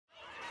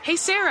Hey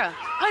Sarah,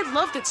 I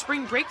love that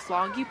spring break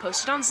vlog you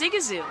posted on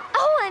Zigazoo.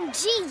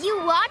 OMG,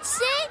 you watched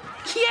it?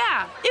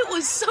 Yeah, it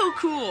was so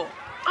cool.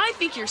 I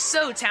think you're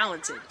so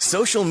talented.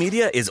 Social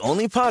media is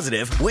only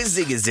positive with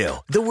Zigazoo,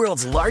 the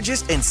world's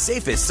largest and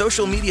safest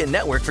social media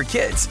network for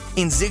kids.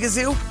 In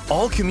Zigazoo,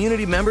 all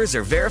community members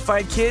are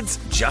verified kids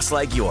just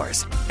like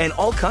yours, and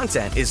all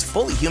content is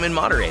fully human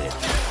moderated.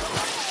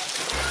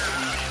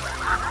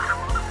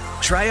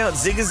 Try out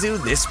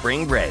Zigazoo this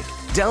spring break.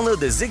 Download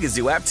the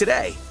Zigazoo app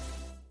today.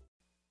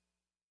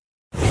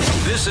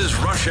 This is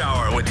Rush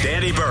Hour with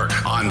Danny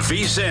Burke on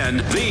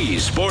VSiN, the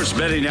Sports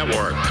Betting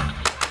Network.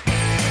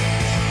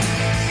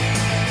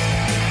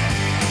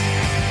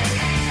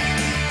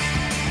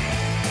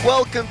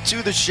 Welcome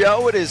to the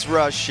show. It is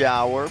Rush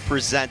Hour,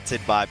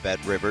 presented by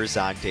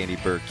BetRivers. I'm Danny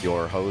Burke,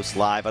 your host,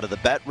 live out of the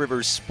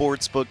BetRivers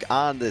Sportsbook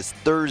on this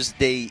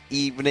Thursday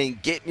evening.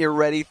 Getting you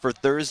ready for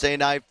Thursday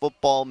Night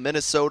Football,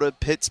 Minnesota,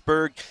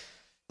 Pittsburgh.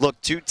 Look,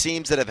 two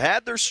teams that have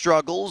had their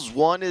struggles.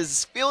 One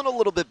is feeling a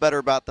little bit better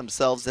about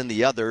themselves than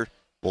the other.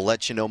 We'll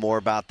let you know more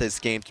about this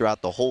game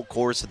throughout the whole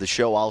course of the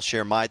show. I'll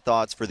share my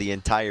thoughts for the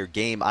entire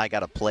game. I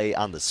got a play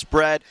on the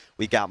spread.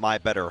 We got my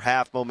better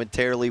half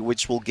momentarily,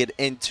 which we'll get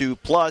into.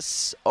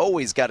 Plus,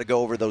 always got to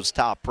go over those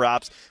top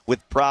props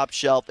with Prop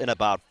Shelf in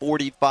about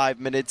 45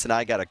 minutes. And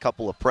I got a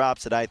couple of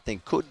props that I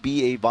think could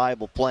be a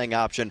viable playing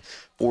option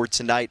for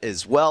tonight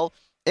as well.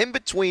 In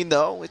between,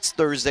 though, it's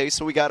Thursday,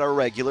 so we got our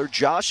regular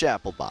Josh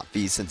Applebaum,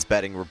 VSiN's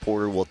betting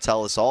reporter, will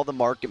tell us all the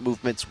market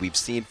movements we've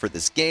seen for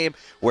this game,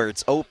 where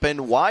it's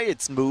open, why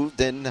it's moved,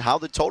 and how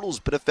the total's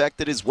been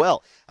affected as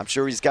well. I'm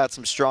sure he's got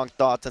some strong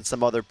thoughts on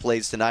some other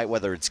plays tonight,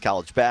 whether it's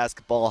college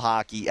basketball,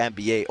 hockey,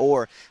 NBA,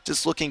 or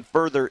just looking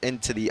further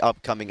into the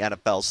upcoming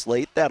NFL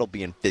slate. That'll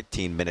be in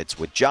 15 minutes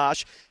with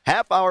Josh.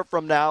 Half hour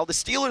from now, the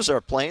Steelers are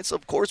playing, so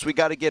of course we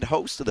got to get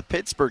host of the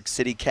Pittsburgh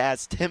City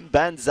Cast, Tim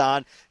Benz,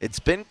 on. It's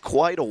been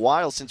quite a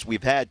while since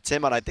we've had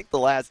Tim on. I think the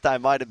last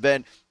time might have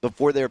been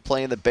before they were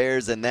playing the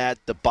Bears and that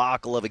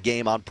debacle of a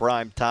game on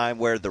prime time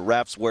where the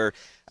refs were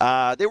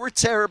they were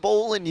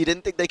terrible and you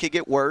didn't think they could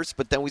get worse,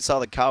 but then we saw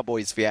the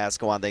Cowboys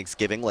fiasco on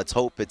Thanksgiving. Let's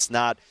hope it's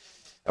not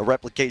a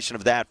replication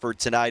of that for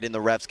tonight, and the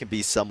refs can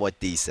be somewhat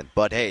decent.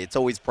 But, hey, it's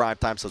always prime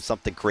time, so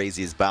something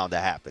crazy is bound to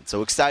happen.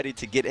 So excited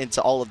to get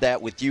into all of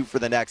that with you for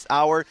the next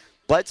hour.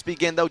 Let's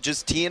begin, though,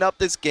 just teeing up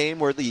this game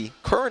where the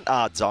current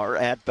odds are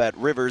at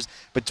BetRivers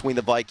between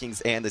the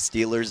Vikings and the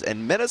Steelers.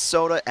 And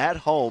Minnesota at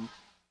home,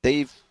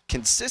 they've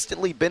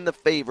consistently been the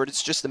favorite.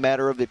 It's just a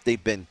matter of if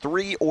they've been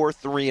 3 or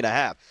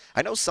 3.5.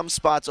 I know some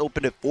spots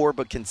open at 4,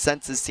 but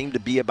consensus seem to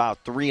be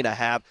about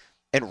 3.5.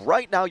 And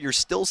right now, you're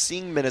still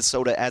seeing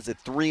Minnesota as a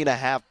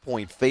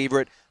 3.5-point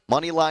favorite.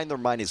 Money line, they're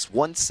minus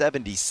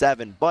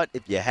 177. But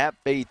if you have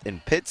faith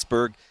in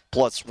Pittsburgh,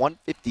 plus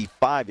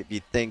 155 if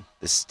you think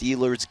the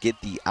Steelers get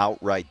the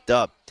outright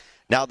dub.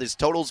 Now, this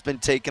total's been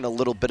taking a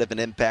little bit of an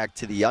impact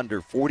to the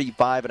under,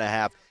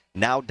 45.5,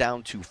 now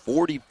down to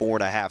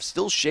 44.5.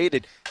 Still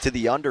shaded to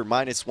the under,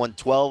 minus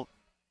 112.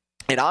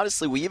 And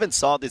honestly, we even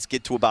saw this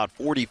get to about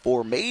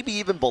 44, maybe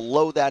even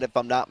below that if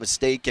I'm not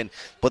mistaken.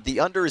 But the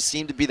under has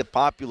seemed to be the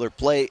popular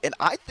play. And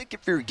I think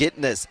if you're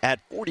getting this at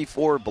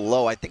 44 or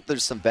below, I think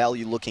there's some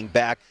value looking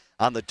back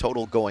on the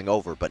total going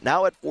over. But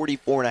now at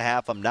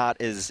 44.5, I'm not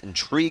as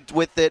intrigued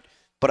with it.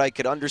 But I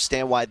could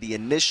understand why the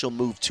initial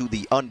move to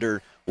the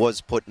under was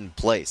put in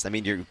place. I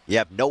mean, you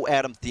have no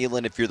Adam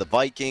Thielen if you're the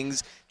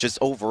Vikings. Just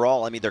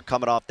overall, I mean, they're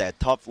coming off that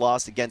tough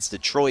loss against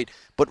Detroit.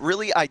 But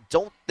really, I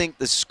don't think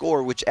the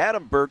score, which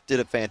Adam Burke did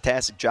a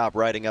fantastic job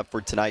writing up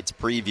for tonight's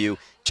preview.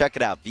 Check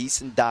it out,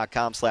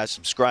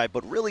 vsin.com/subscribe.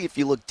 But really, if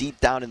you look deep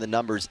down in the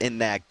numbers in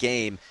that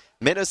game,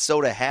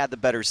 Minnesota had the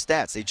better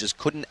stats. They just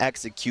couldn't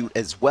execute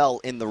as well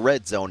in the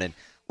red zone. And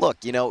look,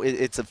 you know,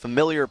 it's a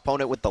familiar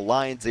opponent with the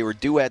Lions. They were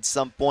due at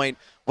some point.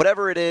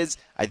 Whatever it is,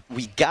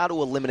 we got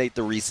to eliminate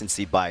the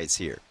recency bias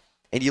here.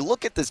 And you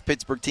look at this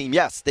Pittsburgh team,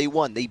 yes, they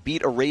won. They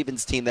beat a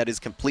Ravens team that is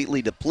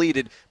completely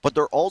depleted, but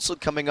they're also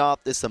coming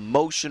off this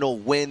emotional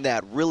win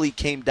that really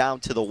came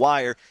down to the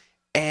wire.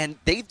 And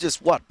they've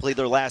just, played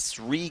their last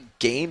 3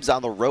 games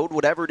on the road,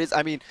 whatever it is.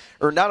 I mean,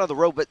 or not on the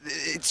road, but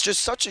it's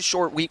just such a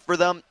short week for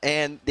them,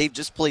 and they've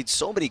just played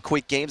so many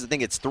quick games. I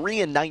think it's 3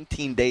 in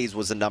 19 days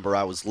was the number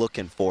I was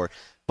looking for.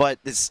 But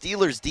the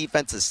Steelers'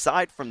 defense,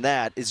 aside from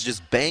that, is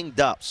just banged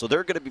up. So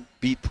they're going to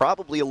be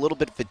probably a little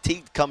bit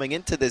fatigued coming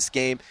into this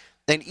game.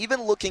 And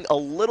even looking a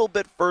little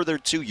bit further,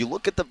 too, you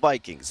look at the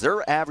Vikings.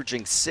 They're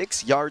averaging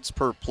 6 yards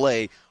per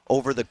play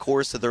over the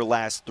course of their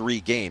last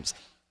 3 games.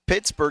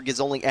 Pittsburgh is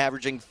only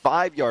averaging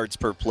 5 yards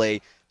per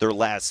play their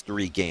last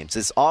 3 games.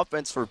 This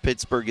offense for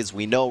Pittsburgh, as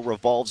we know,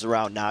 revolves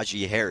around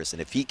Najee Harris.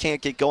 And if he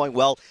can't get going,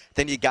 well,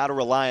 then you got to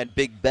rely on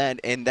Big Ben.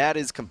 And that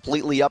is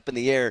completely up in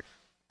the air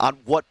on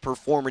what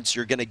performance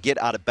you're going to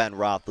get out of Ben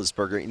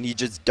Roethlisberger, and you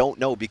just don't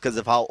know because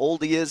of how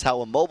old he is,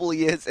 how immobile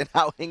he is, and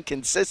how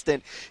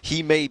inconsistent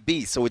he may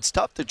be. So it's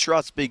tough to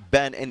trust Big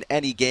Ben in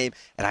any game,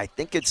 and I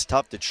think it's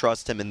tough to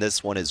trust him in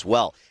this one as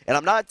well. And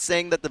I'm not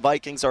saying that the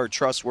Vikings are a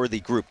trustworthy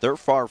group. They're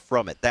far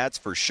from it, that's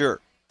for sure.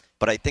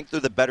 But I think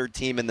they're the better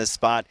team in this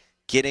spot.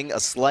 getting a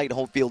slight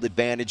home field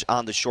advantage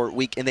on the short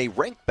week, and they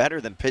rank better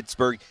than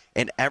Pittsburgh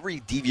in every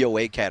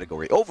DVOA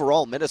category.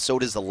 Overall,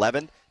 Minnesota's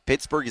 11th,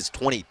 Pittsburgh is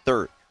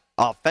 23rd.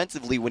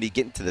 Offensively, when you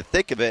get into the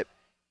thick of it,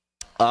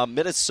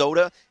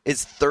 Minnesota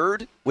is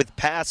 3rd with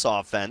pass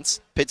offense.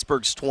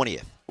 Pittsburgh's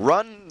 20th.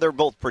 Run, they're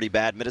both pretty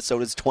bad.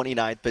 Minnesota's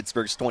 29th,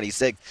 Pittsburgh's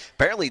 26th.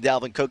 Apparently,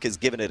 Dalvin Cook has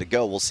given it a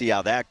go. We'll see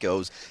how that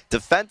goes.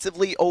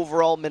 Defensively,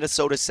 overall,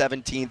 Minnesota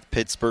 17th,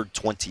 Pittsburgh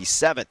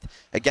 27th.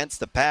 Against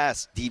the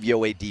pass,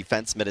 DVOA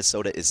defense,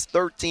 Minnesota is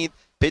 13th,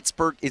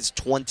 Pittsburgh is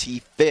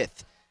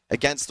 25th.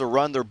 Against the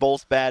run, they're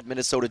both bad.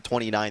 Minnesota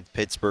 29th,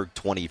 Pittsburgh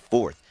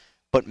 24th.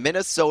 But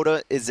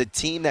Minnesota is a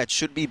team that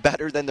should be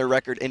better than their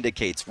record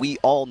indicates. We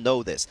all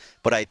know this.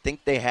 But I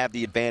think they have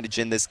the advantage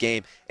in this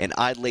game, and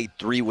I laid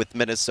 3 with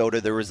Minnesota.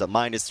 There was a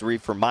 -3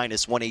 for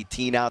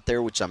 -118 out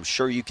there, which I'm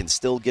sure you can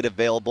still get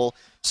available.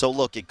 So,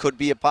 look, it could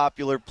be a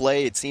popular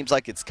play. It seems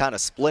like it's kind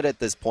of split at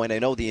this point. I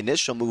know the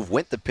initial move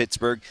went to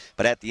Pittsburgh,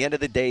 but at the end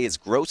of the day, as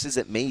gross as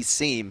it may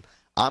seem,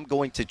 I'm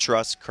going to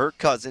trust Kirk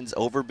Cousins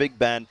over Big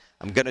Ben.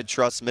 I'm going to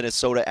trust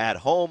Minnesota at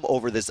home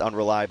over this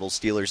unreliable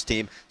Steelers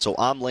team. So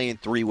I'm laying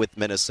 3 with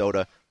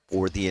Minnesota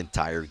for the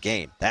entire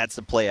game. That's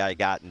the play I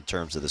got in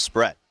terms of the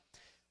spread.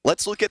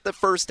 Let's look at the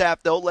first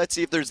half, though. Let's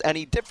see if there's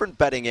any different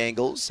betting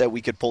angles that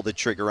we could pull the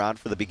trigger on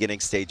for the beginning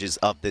stages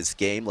of this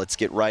game. Let's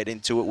get right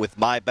into it with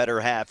my better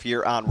half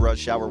here on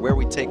Rush Hour, where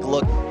we take a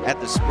look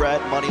at the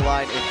spread, money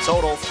line, and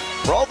total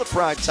for all the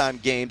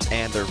primetime games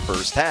and their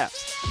first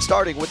halves.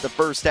 Starting with the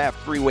first half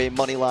three-way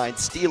money line,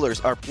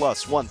 Steelers are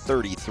plus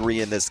 133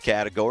 in this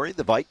category.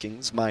 The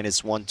Vikings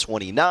minus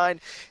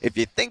 129. If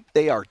you think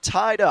they are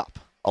tied up,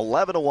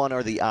 11-1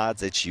 are the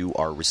odds that you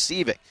are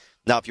receiving.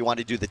 Now, if you want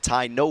to do the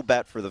tie no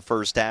bet for the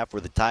first half where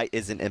the tie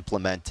isn't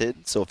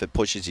implemented, so if it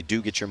pushes, you do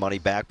get your money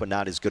back, but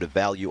not as good a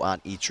value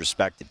on each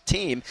respective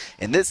team.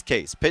 In this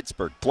case,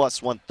 Pittsburgh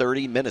plus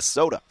 130,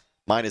 Minnesota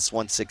minus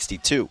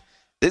 162.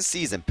 This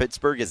season,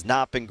 Pittsburgh has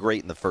not been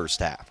great in the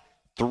first half.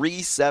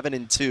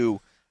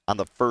 3-7-2 on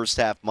the first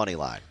half money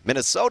line.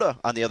 Minnesota,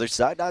 on the other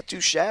side, not too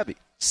shabby.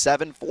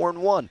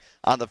 7-4-1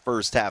 on the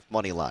first half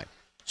money line.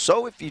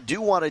 So if you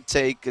do want to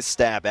take a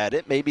stab at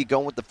it, maybe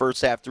going with the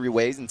first half 3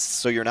 ways, and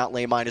so you're not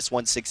laying minus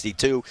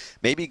 162,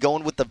 maybe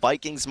going with the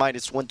Vikings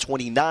minus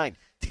 129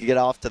 to get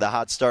off to the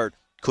hot start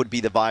could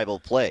be the viable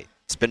play.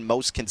 It's been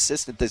most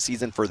consistent this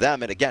season for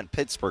them, and again,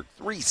 Pittsburgh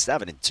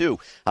 3-7-2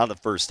 on the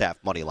first half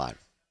money line.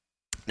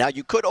 Now,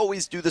 you could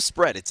always do the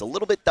spread. It's a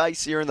little bit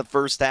dicier in the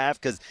first half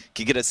because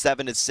you could get a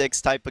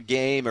 7-6 type of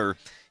game or,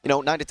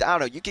 9-10. I don't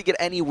know. You could get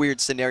any weird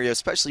scenario,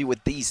 especially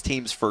with these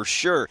teams for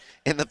sure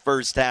in the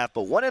first half.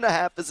 But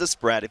 1.5 is a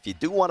spread. If you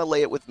do want to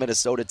lay it with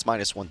Minnesota, it's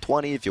minus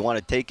 120. If you want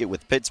to take it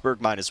with Pittsburgh,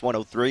 minus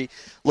 103.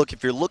 Look,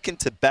 if you're looking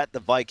to bet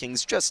the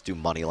Vikings, just do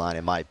money line,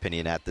 in my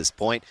opinion, at this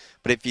point.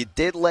 But if you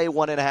did lay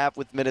 1.5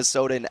 with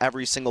Minnesota in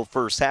every single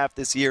first half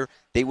this year,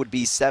 they would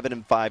be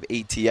 7-5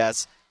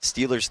 ATS.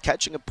 Steelers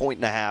catching a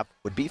 1.5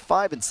 would be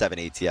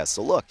 5-7 ATS.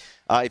 So look,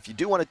 if you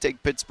do want to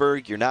take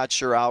Pittsburgh, you're not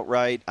sure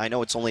outright. I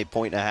know it's only a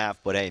 1.5,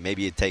 but hey,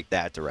 maybe you take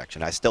that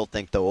direction. I still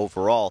think, though,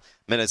 overall,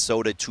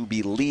 Minnesota to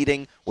be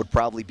leading would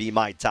probably be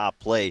my top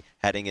play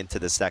heading into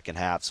the second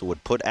half. So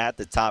would put at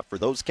the top for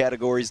those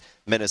categories,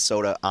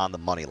 Minnesota on the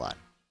money line.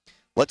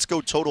 Let's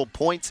go total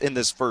points in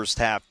this first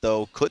half,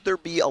 though. Could there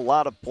be a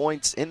lot of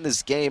points in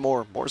this game,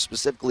 or more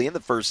specifically in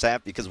the first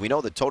half, because we know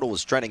the total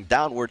was trending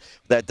downward.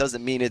 That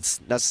doesn't mean it's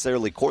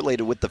necessarily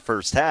correlated with the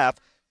first half.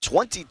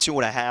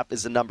 22.5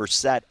 is the number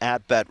set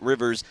at Bet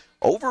Rivers.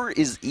 Over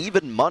is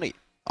even money.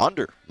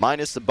 Under,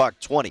 minus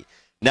 $1.20.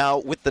 Now,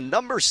 with the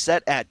number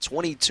set at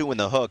 22 in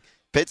the hook,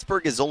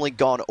 Pittsburgh has only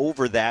gone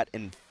over that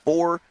in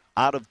 4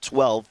 out of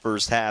 12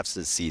 first halves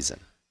this season.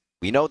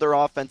 We know their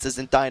offense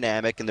isn't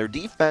dynamic, and their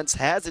defense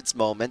has its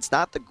moments.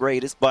 Not the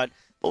greatest, but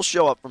they'll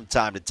show up from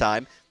time to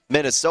time.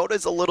 Minnesota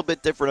is a little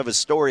bit different of a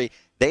story.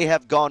 They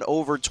have gone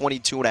over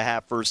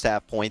 22.5 first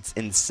half points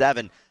in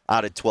 7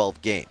 out of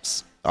 12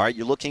 games. All right,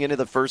 you're looking into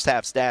the first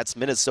half stats.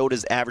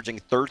 Minnesota's averaging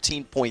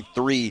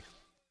 13.3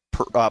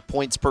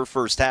 points per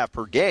first half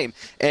per game,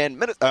 and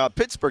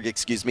Pittsburgh,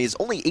 is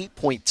only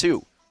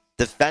 8.2.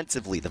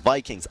 Defensively, the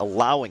Vikings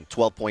allowing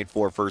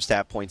 12.4 first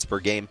half points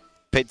per game.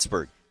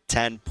 Pittsburgh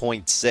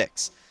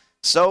 10.6.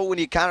 So when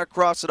you kind of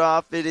cross it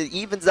off, it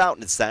evens out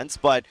in a sense.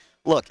 But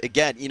look,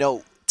 again,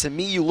 to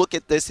me, you look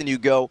at this and you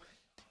go,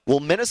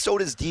 will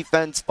Minnesota's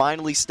defense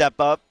finally step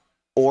up,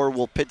 or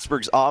will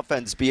Pittsburgh's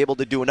offense be able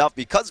to do enough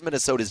because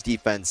Minnesota's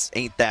defense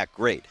ain't that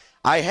great?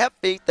 I have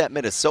faith that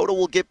Minnesota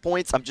will get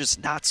points. I'm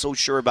just not so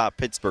sure about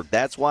Pittsburgh.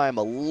 That's why I'm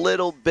a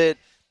little bit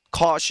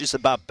cautious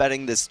about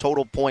betting this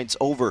total points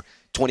over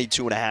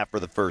 22.5 for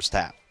the first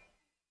half.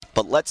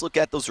 But let's look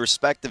at those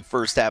respective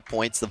first half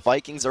points. The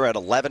Vikings are at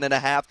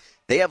 11.5.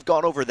 They have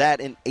gone over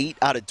that in 8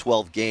 out of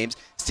 12 games.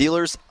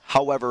 Steelers,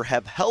 however,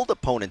 have held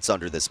opponents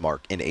under this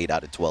mark in 8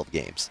 out of 12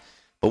 games.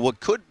 But what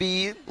could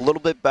be a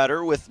little bit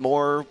better with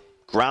more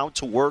ground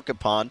to work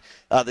upon.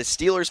 The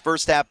Steelers'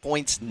 first half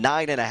points,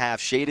 9.5,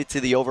 shaded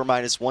to the over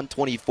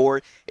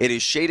 -124. It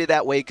is shaded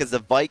that way because the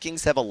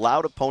Vikings have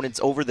allowed opponents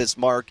over this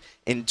mark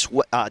in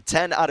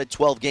 10 out of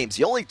 12 games.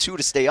 The only two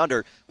to stay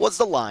under was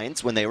the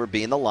Lions when they were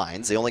being the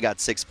Lions. They only got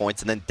 6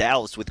 points. And then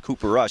Dallas with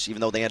Cooper Rush,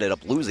 even though they ended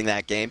up losing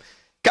that game.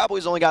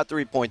 Cowboys only got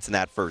 3 points in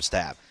that first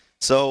half.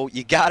 So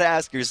you got to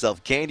ask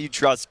yourself, can you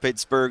trust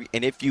Pittsburgh?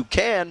 And if you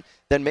can,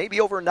 then maybe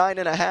over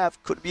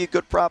 9.5 could be a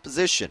good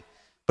proposition.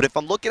 But if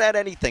I'm looking at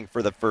anything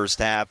for the first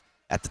half,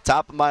 at the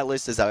top of my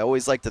list, as I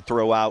always like to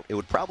throw out, it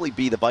would probably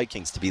be the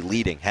Vikings to be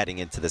leading heading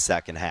into the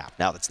second half.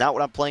 Now, that's not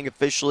what I'm playing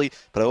officially,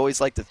 but I always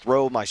like to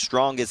throw my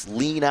strongest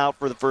lean out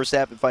for the first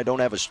half if I don't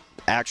have an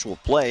actual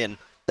play, and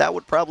that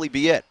would probably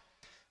be it.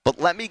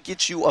 But let me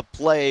get you a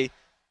play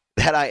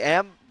that I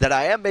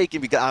am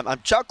making, because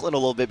I'm chuckling a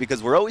little bit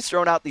because we're always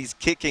throwing out these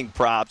kicking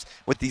props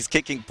with these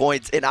kicking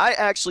points, and I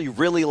actually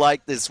really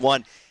like this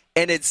one.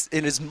 And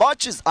as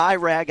much as I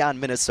rag on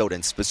Minnesota,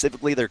 and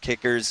specifically their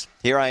kickers,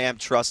 here I am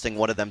trusting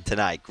one of them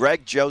tonight.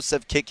 Greg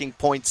Joseph, kicking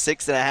point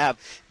 6.5.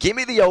 Give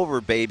me the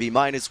over, baby.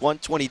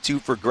 -122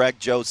 for Greg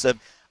Joseph.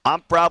 I'm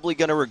probably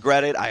going to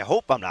regret it. I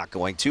hope I'm not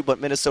going to, but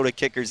Minnesota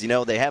kickers,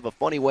 they have a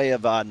funny way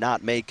of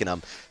not making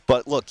them.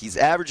 But look, he's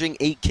averaging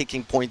 8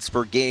 kicking points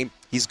per game.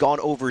 He's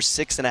gone over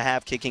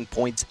 6.5 kicking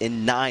points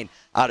in 9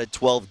 out of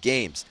 12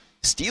 games.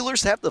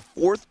 Steelers have the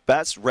 4th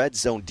best red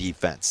zone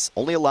defense,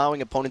 only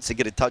allowing opponents to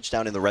get a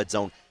touchdown in the red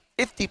zone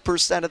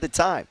 50% of the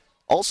time.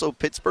 Also,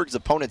 Pittsburgh's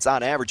opponents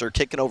on average are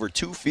kicking over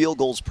 2 field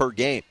goals per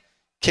game.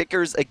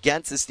 Kickers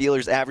against the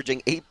Steelers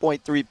averaging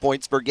 8.3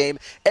 points per game,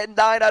 and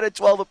 9 out of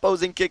 12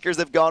 opposing kickers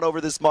have gone over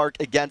this mark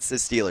against the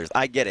Steelers.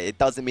 I get it. It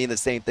doesn't mean the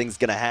same thing's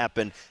going to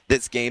happen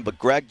this game, but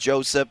Greg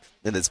Joseph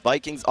and this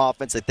Vikings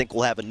offense, I think,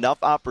 will have enough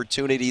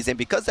opportunities, and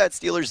because that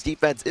Steelers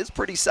defense is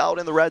pretty solid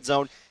in the red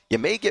zone, you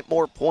may get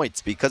more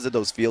points because of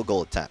those field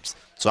goal attempts.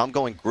 So I'm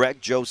going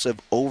Greg Joseph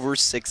over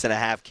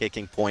 6.5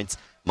 kicking points,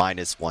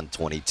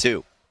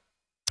 -122.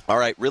 All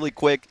right, really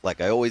quick,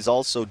 like I always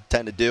also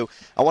tend to do,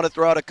 I want to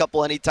throw out a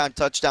couple anytime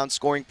touchdown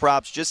scoring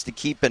props just to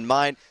keep in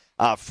mind.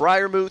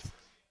 Freiermuth,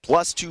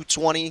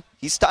 +220.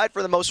 He's tied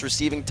for the most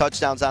receiving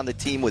touchdowns on the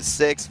team with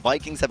 6.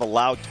 Vikings have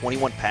allowed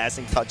 21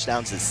 passing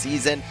touchdowns this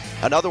season.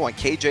 Another one,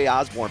 KJ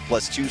Osborne,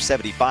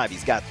 +275.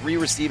 He's got 3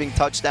 receiving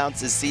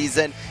touchdowns this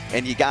season,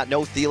 and you got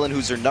no Thielen,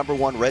 who's their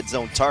 #1 red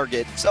zone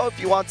target. So if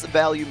you want some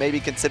value, maybe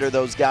consider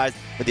those guys.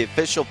 With the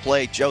official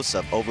play,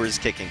 Joseph over his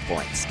kicking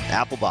points.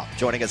 Applebaum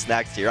joining us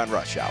next here on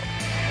Rush Hour.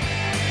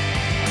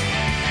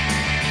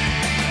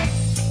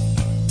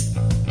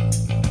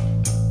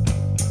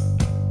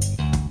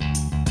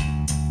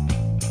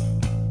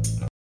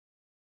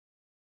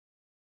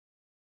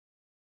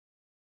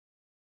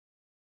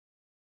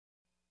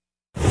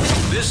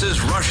 This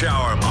is Rush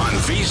Hour on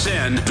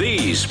VSiN,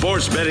 the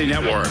Sports Betting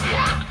Network.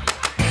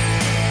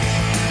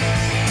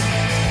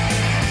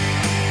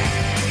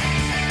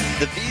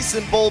 The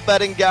VSiN Bowl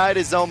Betting Guide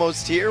is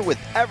almost here with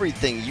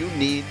everything you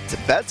need to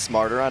bet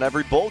smarter on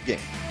every bowl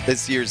game.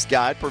 This year's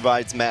guide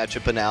provides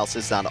matchup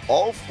analysis on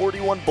all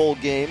 41 bowl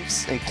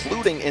games,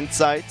 including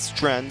insights,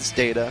 trends,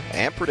 data,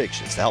 and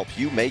predictions to help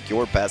you make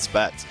your best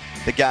bets.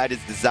 The guide is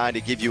designed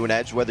to give you an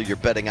edge whether you're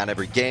betting on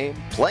every game,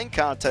 playing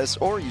contests,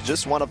 or you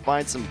just want to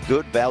find some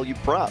good value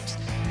props.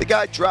 The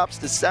guide drops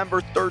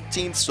December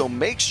 13th, so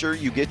make sure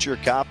you get your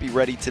copy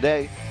ready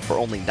today for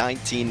only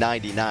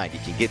 $19.99. You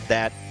can get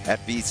that at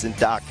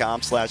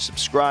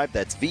vsin.com/subscribe.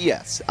 That's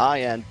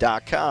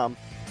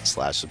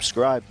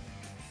vsin.com/subscribe.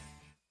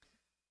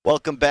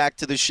 Welcome back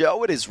to the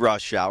show. It is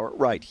Rush Hour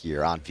right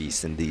here on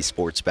VSiN, the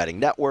Sports Betting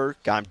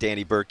Network. I'm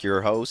Danny Burke,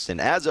 your host, and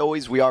as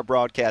always, we are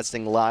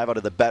broadcasting live out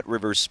of the Bet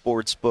Rivers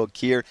Sportsbook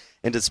here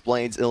in Des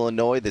Plaines,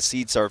 Illinois. The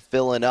seats are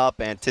filling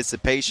up.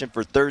 Anticipation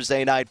for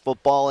Thursday night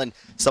football, and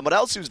someone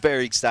else who's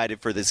very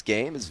excited for this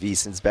game is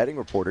VSiN's betting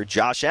reporter,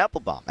 Josh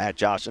Applebaum, at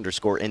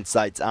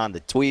Josh_Insights on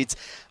the tweets.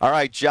 All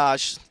right,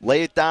 Josh,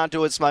 lay it down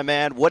to us, my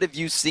man. What have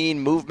you seen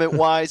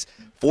movement-wise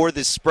for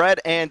the spread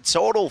and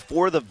total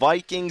for the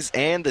Vikings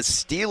and the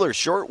Steelers?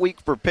 Short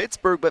week for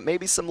Pittsburgh, but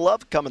maybe some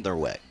love coming their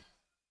way.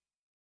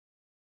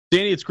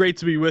 Danny, it's great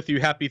to be with you.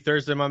 Happy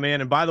Thursday, my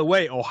man. And by the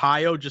way,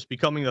 Ohio just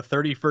becoming the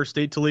 31st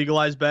state to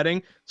legalize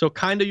betting. So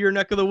kind of your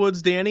neck of the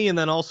woods, Danny. And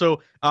then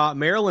also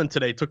Maryland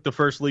today took the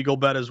first legal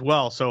bet as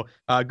well. So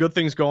good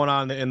things going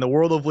on in the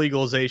world of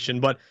legalization.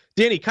 But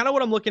Danny, kind of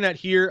what I'm looking at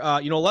here,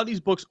 a lot of these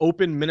books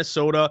open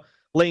Minnesota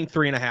laying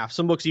 3.5.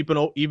 Some books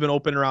even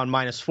open around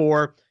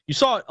 -4. You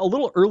saw a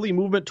little early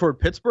movement toward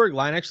Pittsburgh.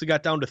 Line actually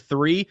got down to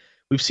 3.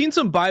 We've seen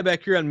some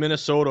buyback here on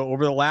Minnesota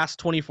over the last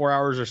 24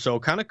 hours or so.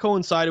 Kind of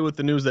coincided with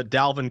the news that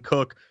Dalvin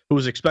Cook, who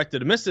was expected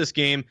to miss this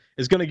game,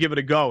 is going to give it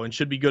a go and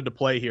should be good to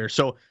play here.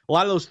 So a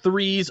lot of those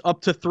 3s up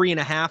to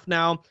 3.5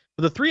 now.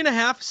 But the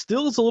 3.5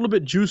 still is a little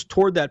bit juiced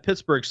toward that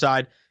Pittsburgh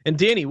side. And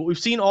Danny, what we've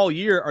seen all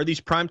year are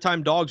these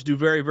primetime dogs do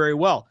very, very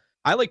well.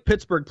 I like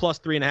Pittsburgh plus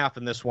 3.5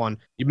 in this one.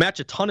 You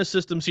match a ton of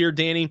systems here,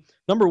 Danny.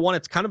 Number one,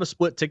 it's kind of a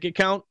split ticket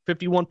count.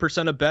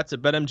 51% of bets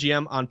at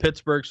BetMGM on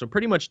Pittsburgh, so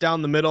pretty much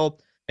down the middle.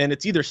 and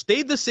it's either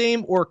stayed the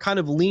same or kind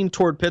of leaned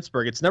toward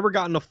Pittsburgh. It's never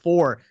gotten a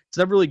 4. It's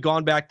never really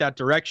gone back that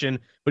direction.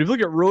 But if you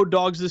look at road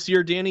dogs this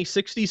year, Danny,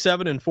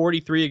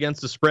 67-43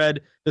 against the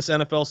spread this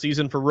NFL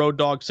season for road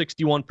dogs,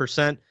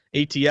 61%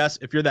 ATS.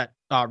 If you're that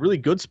really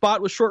good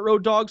spot with short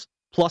road dogs,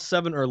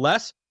 +7 or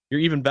less, you're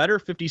even better,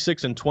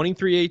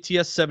 56-23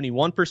 ATS,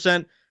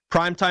 71%.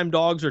 Primetime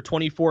dogs are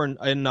 24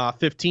 and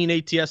 15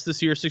 ATS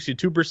this year,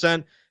 62%.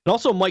 And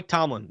also Mike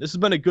Tomlin. This has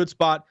been a good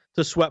spot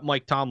to sweat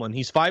Mike Tomlin.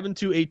 He's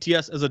 5-2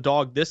 ATS as a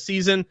dog this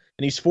season,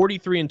 and he's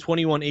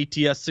 43-21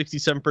 ATS,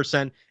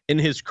 67% in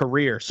his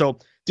career. So,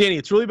 Danny,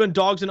 it's really been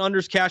dogs and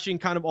unders cashing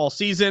kind of all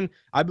season.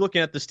 I'm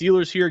looking at the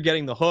Steelers here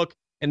getting the hook,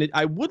 and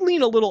I would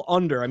lean a little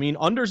under. I mean,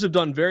 unders have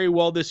done very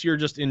well this year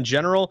just in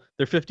general.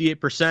 They're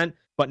 58%,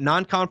 but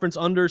non-conference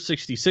unders,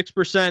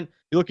 66%.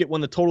 You look at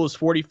when the total is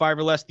 45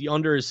 or less, the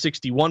under is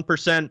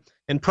 61%.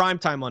 And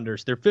primetime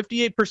unders, they're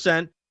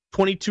 58%,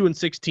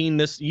 22-16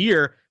 this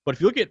year. But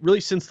if you look at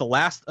really since the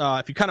last,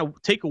 if you kind of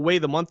take away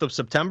the month of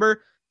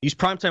September, these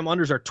primetime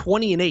unders are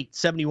 20-8,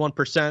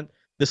 71%.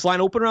 This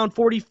line opened around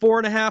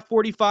 44.5,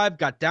 45,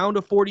 got down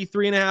to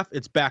 43.5.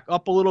 It's back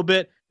up a little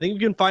bit. I think you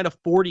can find a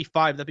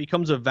 45. That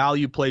becomes a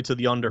value play to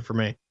the under for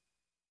me.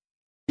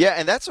 Yeah,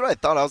 and that's what I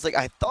thought. I was like,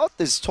 I thought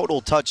this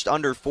total touched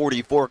under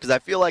 44 because I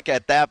feel like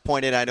at that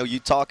point, and I know you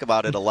talk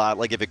about it a lot,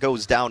 like if it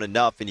goes down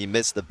enough and you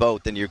miss the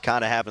boat, then you're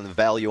kind of having the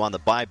value on the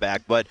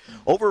buyback. But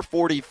over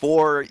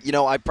 44,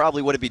 I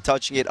probably wouldn't be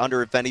touching it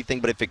under if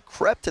anything. But if it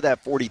crept to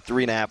that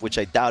 43.5, which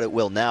I doubt it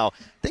will now,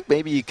 I think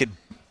maybe you could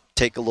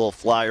take a little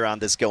flyer on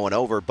this going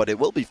over. But it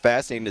will be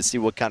fascinating to see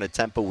what kind of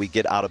tempo we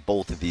get out of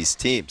both of these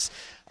teams.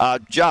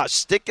 Josh,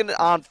 sticking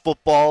on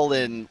football,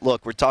 and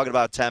look, we're talking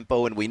about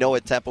tempo, and we know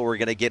what tempo we're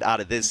going to get out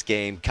of this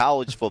game,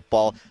 college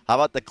football. How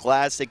about the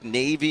classic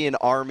Navy and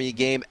Army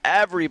game?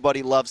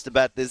 Everybody loves to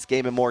bet this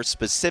game, and more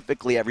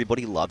specifically,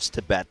 everybody loves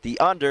to bet the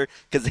under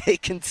because they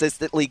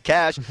consistently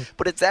cash,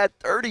 but it's at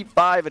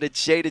 35, and it's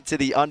shaded to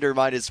the under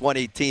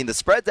 -118. The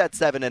spread's at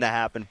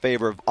 7.5 in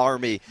favor of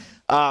Army.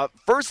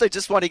 First, I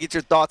just want to get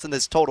your thoughts on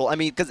this total. I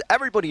mean, because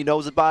everybody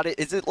knows about it.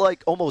 Is it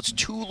like almost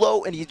too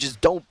low and you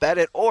just don't bet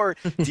it? Or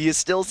do you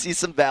still see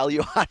some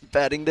value on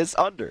betting this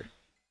under?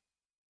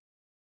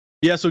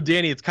 Yeah, so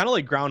Danny, it's kind of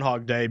like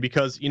Groundhog Day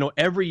because,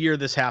 every year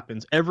this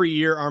happens. Every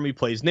year Army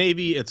plays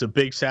Navy. It's a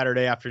big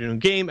Saturday afternoon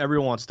game.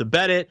 Everyone wants to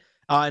bet it.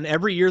 And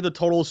every year the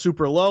total is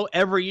super low.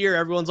 Every year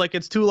everyone's like,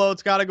 it's too low,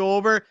 it's got to go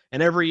over.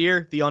 And every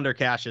year the under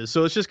cashes.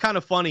 So it's just kind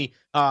of funny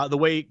the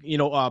way,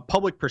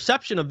 public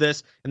perception of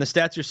this and the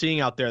stats you're seeing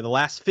out there. The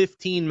last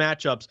 15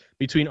 matchups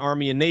between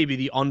Army and Navy,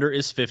 the under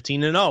is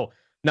 15-0.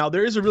 Now,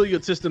 there is a really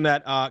good system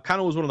that kind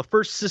of was one of the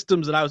first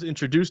systems that I was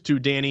introduced to,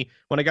 Danny,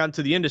 when I got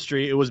into the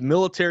industry. It was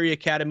Military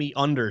Academy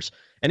unders.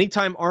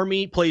 Anytime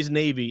Army plays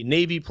Navy,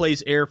 Navy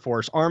plays Air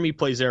Force, Army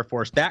plays Air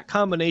Force, that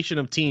combination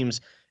of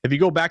teams, if you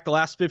go back the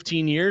last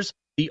 15 years,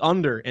 the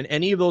under in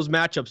any of those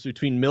matchups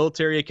between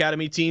Military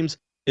Academy teams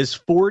is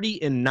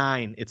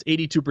 40-9. It's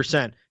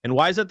 82%. And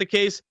why is that the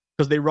case?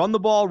 Because they run the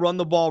ball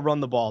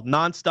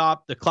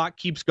nonstop. The clock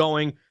keeps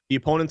going. The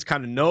opponents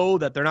kind of know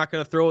that they're not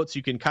going to throw it, so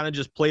you can kind of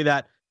just play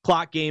that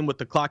clock game with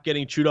the clock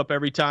getting chewed up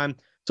every time.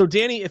 So,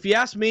 Danny, if you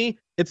ask me,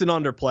 it's an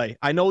underplay.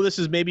 I know this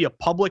is maybe a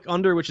public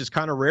under, which is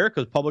kind of rare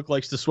because public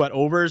likes to sweat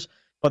overs.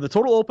 But the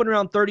total opened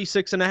around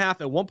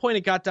 36.5. At one point,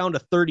 it got down to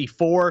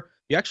 34.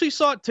 You actually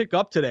saw it tick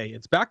up today.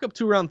 It's back up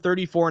to around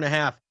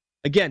 34.5.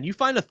 Again, you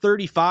find a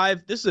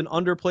 35. This is an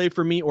underplay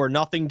for me or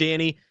nothing,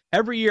 Danny.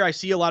 Every year I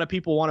see a lot of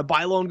people want to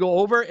buy low and go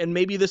over, and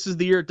maybe this is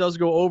the year it does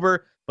go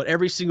over, but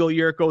every single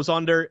year it goes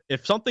under.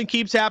 If something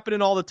keeps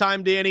happening all the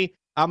time, Danny,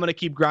 I'm going to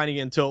keep grinding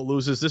it until it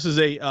loses. This is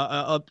a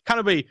kind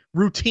of a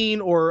routine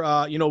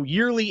or,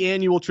 yearly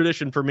annual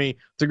tradition for me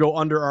to go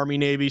under Army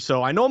Navy.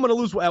 So I know I'm going to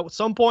lose at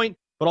some point,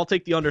 but I'll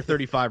take the under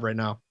 35 right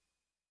now.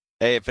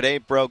 Hey, if it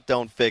ain't broke,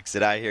 don't fix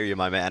it. I hear you,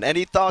 my man.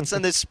 Any thoughts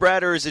on this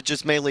spread, or is it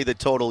just mainly the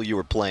total you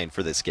were playing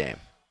for this game?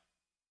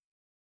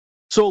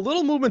 So a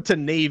little movement to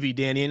Navy,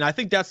 Danny, and I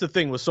think that's the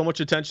thing. With so much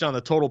attention on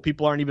the total,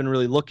 people aren't even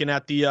really looking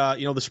at the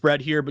the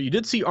spread here. But you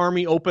did see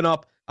Army open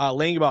up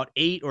laying about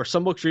 8, or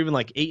some books are even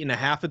like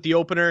 8.5 at the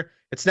opener.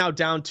 It's now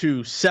down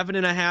to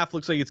 7.5.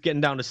 Looks like it's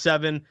getting down to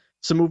 7.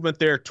 Some movement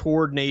there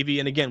toward Navy,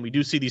 and again, we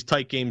do see these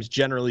tight games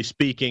generally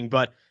speaking,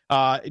 but.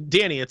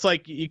 Danny, it's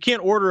like you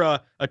can't order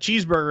a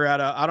cheeseburger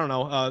at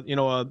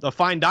a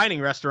fine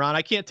dining restaurant.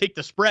 I can't take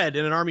the spread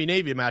in an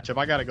Army-Navy matchup.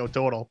 I got to go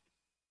total.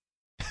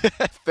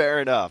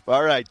 Fair enough.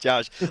 All right,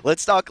 Josh.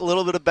 Let's talk a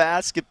little bit of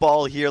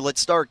basketball here.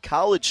 Let's start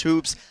college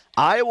hoops.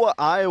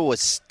 Iowa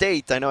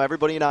State. I know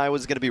everybody in Iowa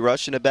is going to be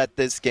rushing to bet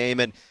this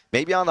game, and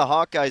maybe on the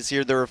Hawkeyes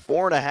here, they're a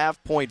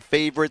 4.5-point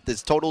favorite.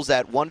 This total's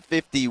at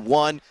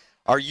 151.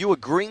 Are you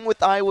agreeing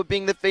with Iowa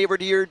being the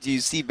favorite here? Do you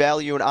see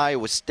value in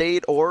Iowa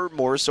State, or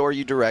more so are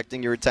you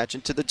directing your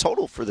attention to the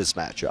total for this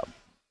matchup?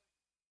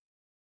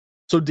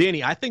 So,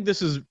 Danny, I think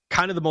this is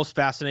kind of the most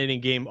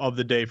fascinating game of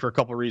the day for a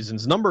couple of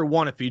reasons. Number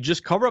one, if you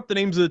just cover up the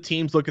names of the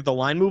teams, look at the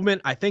line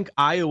movement, I think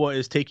Iowa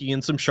is taking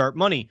in some sharp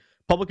money.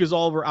 Public is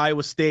all over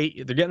Iowa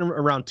State. They're getting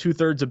around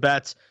 2/3 of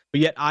bets, but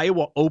yet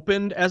Iowa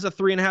opened as a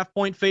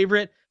 3.5-point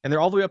favorite, and they're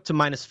all the way up to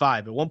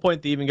 -5. At one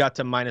point, they even got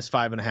to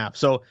 -5.5.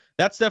 So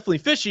that's definitely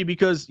fishy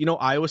because,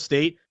 Iowa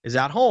State is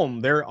at home.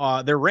 They're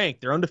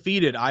ranked. They're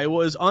undefeated.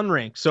 Iowa is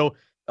unranked. So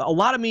a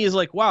lot of me is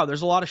like, wow,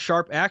 there's a lot of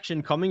sharp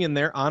action coming in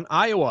there on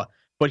Iowa.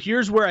 But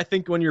here's where I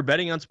think when you're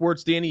betting on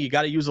sports, Danny, you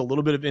got to use a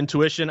little bit of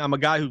intuition. I'm a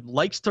guy who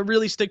likes to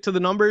really stick to the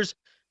numbers,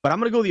 but I'm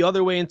going to go the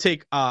other way and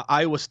take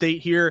Iowa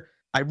State here.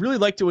 I really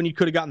liked it when you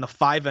could have gotten the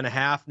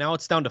 5.5. Now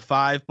it's down to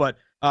 5, but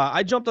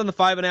I jumped on the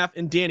 5.5.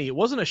 And Danny, it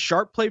wasn't a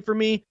sharp play for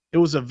me. It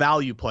was a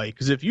value play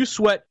because if you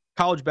sweat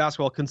college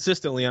basketball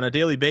consistently on a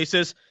daily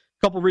basis,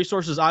 a couple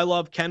resources I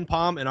love, Ken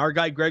Palm and our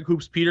guy Greg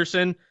Hoops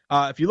Peterson.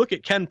 If you look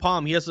at Ken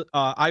Palm, he has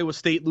Iowa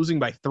State losing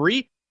by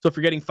 3. So if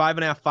you're getting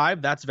 5.5, 5,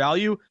 that's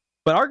value.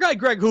 But our guy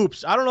Greg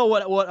Hoops, I don't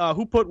know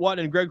who put what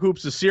in Greg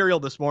Hoops'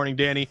 cereal this morning,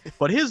 Danny,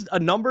 but his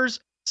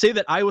numbers say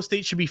that Iowa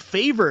State should be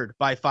favored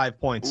by 5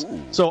 points.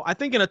 Ooh. So I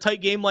think in a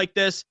tight game like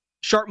this,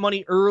 sharp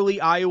money early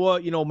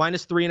Iowa,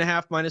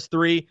 -3.5,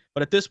 -3.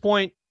 But at this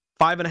point,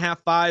 5.5,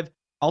 5.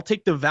 I'll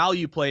take the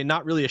value play,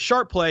 not really a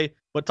sharp play,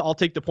 but I'll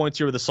take the points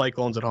here with the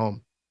Cyclones at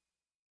home.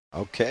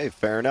 Okay,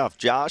 fair enough.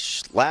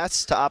 Josh,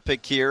 last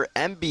topic here,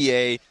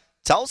 NBA.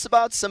 Tell us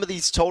about some of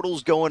these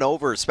totals going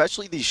over,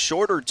 especially these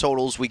shorter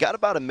totals. We got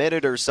about a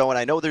minute or so, and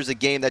I know there's a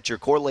game that you're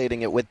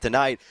correlating it with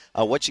tonight.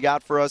 What you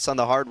got for us on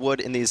the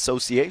hardwood in the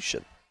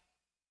association?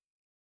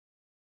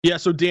 Yeah,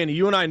 so Danny,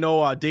 you and I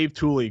know Dave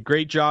Tooley.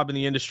 Great job in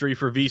the industry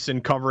for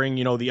VSiN covering,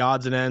 the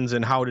odds and ends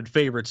and how did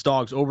favorites,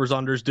 dogs, overs,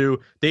 unders do.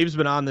 Dave's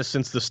been on this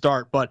since the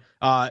start, but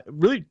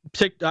really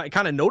I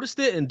kind of noticed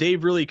it, and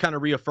Dave really kind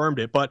of reaffirmed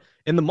it. But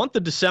in the month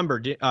of December,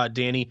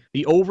 Danny,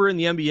 the over in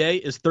the NBA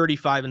is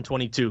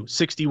 35-22,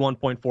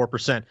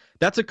 61.4%.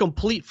 That's a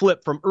complete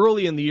flip from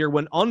early in the year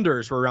when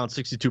unders were around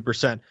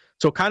 62%.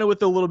 So kind of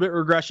with a little bit of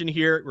regression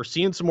here, we're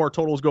seeing some more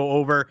totals go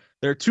over.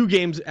 There are 2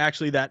 games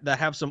actually that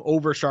have some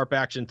over sharp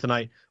action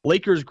tonight.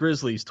 Lakers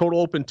Grizzlies, total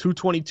open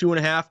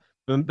 222.5,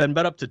 been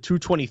bet up to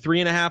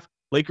 223.5.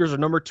 Lakers are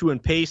number 2 in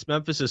pace.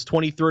 Memphis is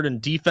 23rd in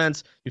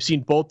defense. You've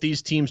seen both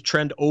these teams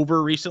trend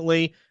over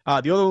recently.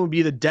 The other one would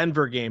be the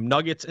Denver game,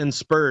 Nuggets and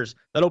Spurs.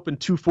 That opened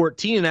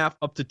 214.5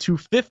 up to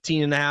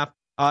 215.5.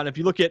 And if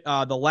you look at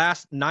the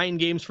last 9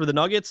 games for the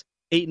Nuggets,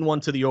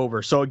 8-1 to the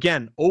over. So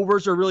again,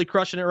 overs are really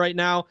crushing it right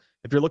now.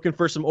 If you're looking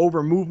for some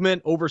over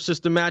movement, over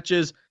system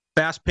matches,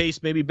 fast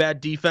pace, maybe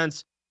bad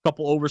defense,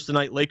 couple overs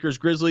tonight, Lakers,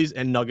 Grizzlies,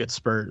 and Nuggets,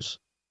 Spurs.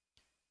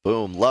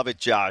 Boom. Love it,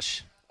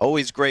 Josh.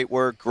 Always great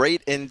work,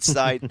 great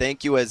insight.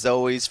 Thank you, as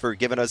always, for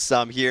giving us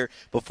some here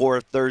before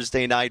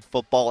Thursday night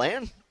football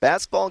and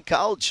basketball and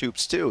college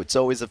hoops, too. It's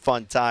always a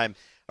fun time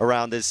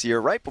around this year.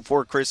 Right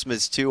before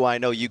Christmas, too, I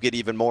know you get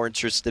even more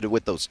interested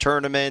with those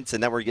tournaments,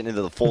 and then we're getting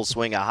into the full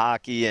swing of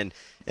hockey and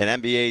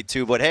NBA,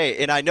 too. But, hey,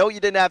 and I know you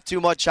didn't have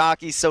too much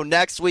hockey, so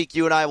next week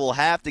you and I will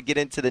have to get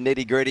into the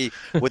nitty-gritty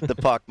with the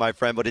puck, my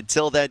friend. But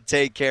until then,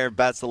 take care and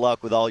best of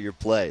luck with all your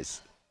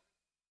plays.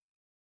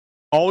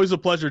 Always a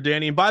pleasure,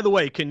 Danny. And by the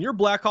way, can your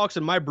Blackhawks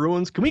and my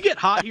Bruins, can we get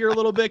hot here a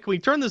little bit? Can we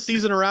turn the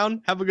season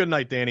around? Have a good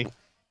night, Danny.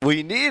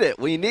 We need it.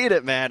 We need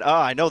it, man. Oh,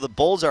 I know the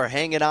Bulls are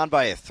hanging on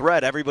by a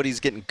thread. Everybody's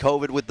getting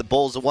COVID with the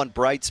Bulls. The one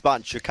bright spot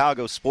in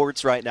Chicago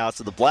sports right now.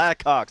 So the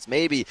Blackhawks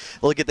maybe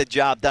will get the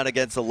job done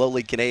against the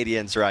lowly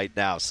Canadians right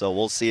now. So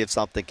we'll see if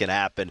something can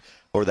happen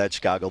for that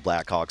Chicago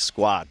Blackhawks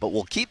squad. But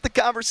we'll keep the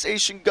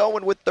conversation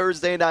going with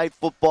Thursday Night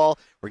Football.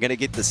 We're going to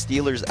get the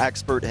Steelers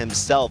expert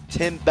himself,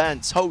 Tim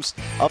Benz, host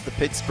of the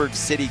Pittsburgh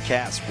City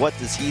Cast. What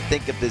does he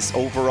think of this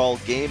overall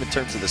game in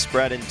terms of the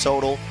spread in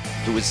total?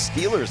 Do his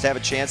Steelers have a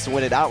chance to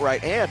win it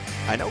outright? And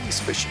I know he's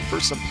fishing for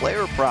some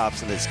player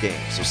props in this game,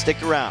 so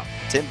stick around.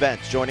 Tim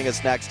Benz joining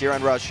us next here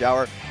on Rush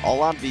Hour,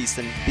 all on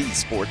VSiN, the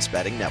Sports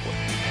Betting Network.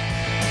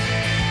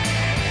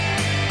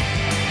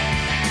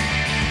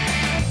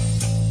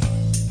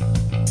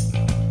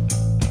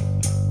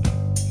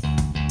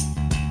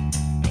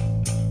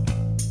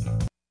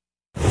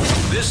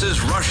 This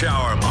is Rush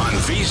Hour on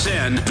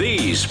VSiN,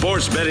 the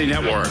Sports Betting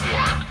Network.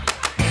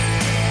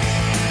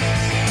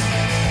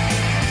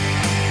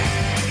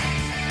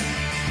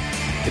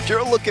 If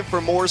you're looking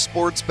for more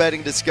sports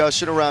betting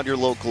discussion around your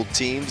local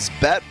teams,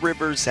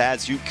 BetRivers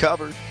has you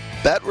covered.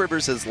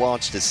 BetRivers has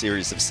launched a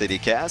series of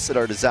CityCasts that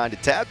are designed to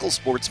tackle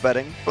sports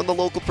betting from the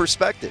local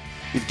perspective.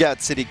 You've got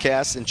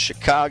CityCasts in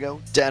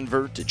Chicago,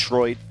 Denver,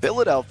 Detroit,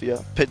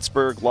 Philadelphia,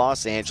 Pittsburgh,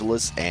 Los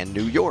Angeles, and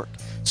New York.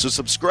 So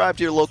subscribe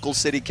to your local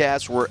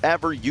CityCast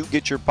wherever you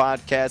get your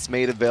podcasts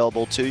made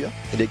available to you.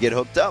 And to get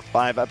hooked up,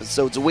 5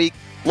 episodes a week,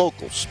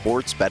 local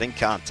sports betting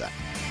content.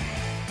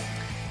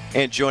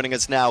 And joining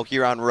us now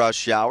here on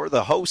Rush Hour,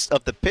 the host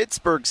of the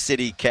Pittsburgh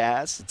City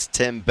Cast. It's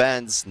Tim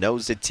Benz,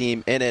 knows the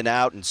team in and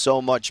out and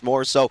so much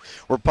more. So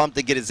we're pumped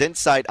to get his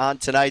insight on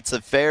tonight's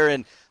affair.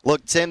 And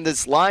look, Tim,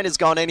 this line has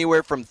gone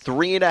anywhere from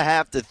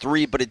 3.5 to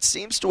 3, but it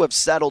seems to have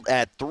settled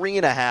at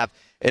 3.5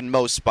 in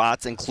most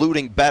spots,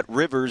 including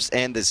BetRivers.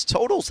 And this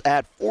total's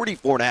at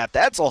 44.5.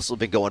 That's also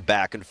been going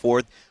back and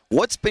forth.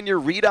 What's been your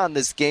read on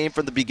this game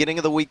from the beginning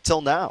of the week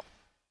till now?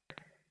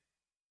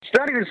 It's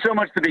not even so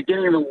much the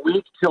beginning of the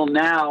week till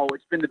now.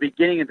 It's been the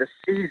beginning of the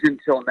season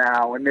till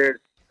now, and there's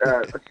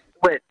a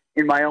split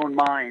in my own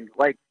mind.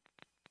 Like,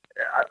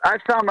 I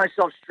found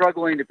myself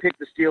struggling to pick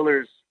the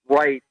Steelers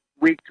right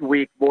week to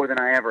week more than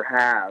I ever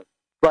have.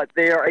 But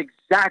they are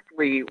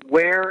exactly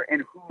where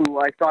and who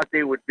I thought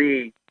they would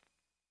be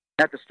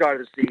at the start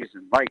of the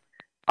season. Like,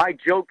 I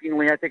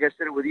jokingly, I think I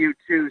said it with you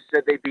too,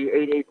 said they'd be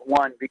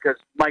 8-1 because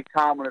Mike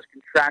Tomlin is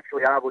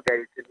contractually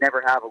obligated to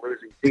never have a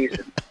losing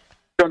season.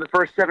 So in the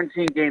first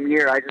 17-game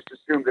year, I just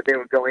assumed that they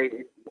would go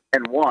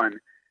 8-1.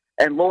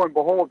 And lo and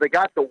behold, they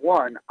got the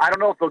 1. I don't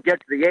know if they'll get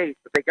to the 8,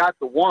 but they got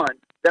the 1.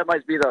 That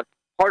might be the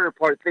harder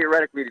part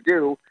theoretically to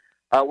do.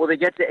 Will they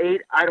get to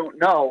 8? I don't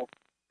know.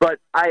 But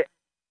I,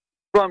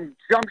 from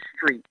Jump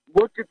Street,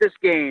 looked at this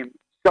game,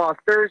 saw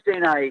Thursday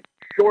night,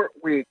 short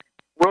week,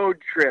 road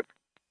trip,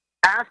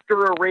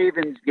 after a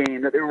Ravens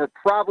game that they were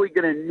probably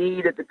going to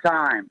need at the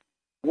time.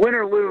 Win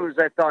or lose,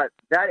 I thought,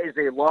 that is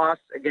a loss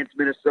against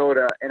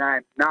Minnesota, and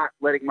I'm not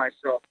letting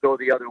myself go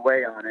the other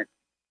way on it.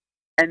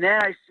 And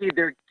then I see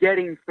they're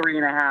getting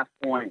 3.5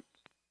 points.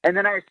 And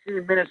then I see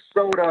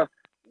Minnesota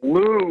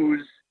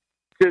lose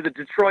to the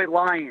Detroit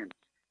Lions.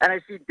 And I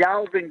see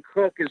Dalvin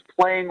Cook is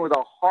playing with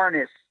a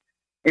harness,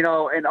 and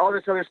all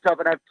this other stuff.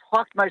 And I've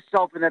talked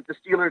myself in that the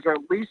Steelers are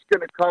at least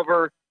going to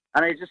cover.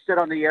 And I just said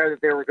on the air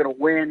that they were going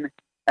to win.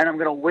 And I'm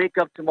going to wake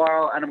up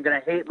tomorrow and I'm going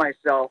to hate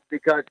myself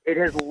because it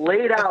has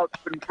laid out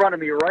in front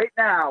of me right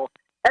now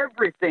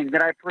everything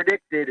that I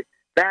predicted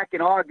back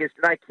in August,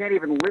 and I can't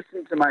even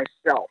listen to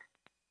myself.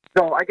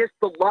 So I guess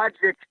the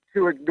logic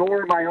to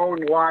ignore my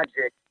own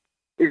logic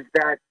is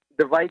that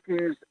the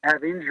Vikings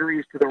have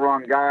injuries to the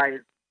wrong guys.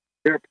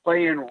 They're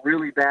playing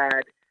really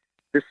bad.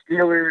 The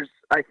Steelers,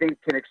 I think,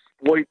 can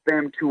exploit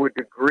them to a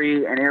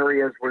degree in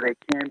areas where they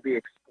can be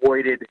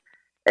exploited.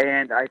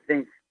 And I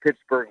think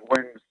Pittsburgh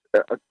wins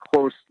a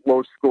close,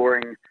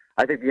 low-scoring.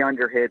 I think the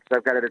under hits.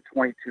 I've got it at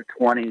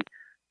 22-20,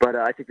 but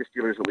I think the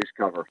Steelers at least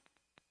cover.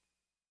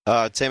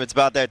 Tim, it's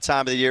about that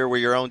time of the year where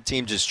your own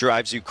team just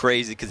drives you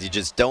crazy because you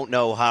just don't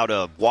know how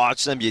to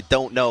watch them. You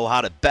don't know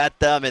how to bet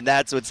them, and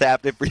that's what's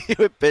happening for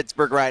you at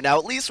Pittsburgh right now.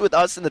 At least with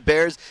us and the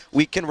Bears,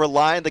 we can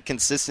rely on the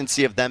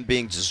consistency of them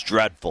being just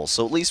dreadful.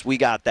 So at least we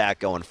got that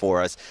going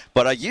for us.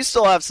 But you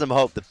still have some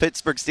hope. The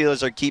Pittsburgh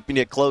Steelers are keeping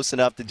you close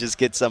enough to just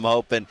get some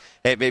hope, and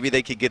hey, maybe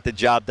they could get the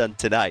job done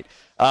tonight.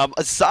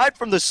 Aside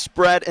from the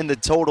spread and the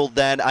total,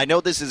 then, I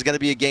know this is going to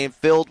be a game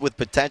filled with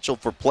potential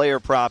for player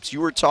props. You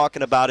were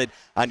talking about it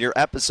on your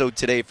episode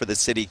today for the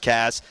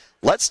CityCast.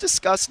 Let's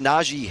discuss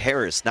Najee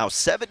Harris. Now,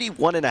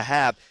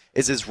 71.5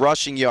 is his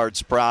rushing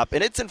yards prop,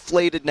 and it's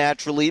inflated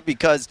naturally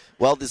because,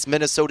 well, this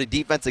Minnesota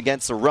defense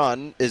against the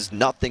run is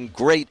nothing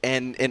great,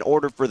 and in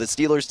order for the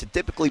Steelers to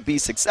typically be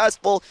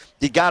successful,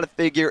 you got to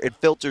figure it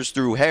filters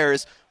through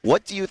Harris.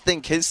 What do you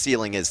think his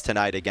ceiling is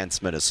tonight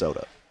against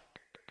Minnesota?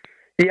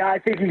 Yeah, I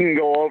think he can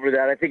go over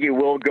that. I think he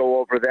will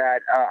go over that.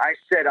 I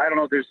said, I don't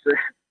know if there's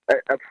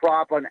a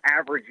prop on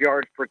average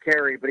yards per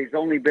carry, but he's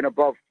only been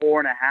above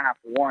 4.5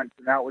 once,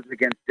 and that was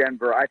against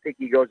Denver. I think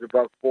he goes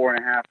above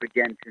 4.5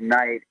 again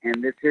tonight,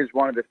 and this is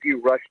one of the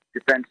few rush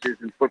defenses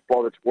in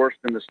football that's worse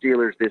than the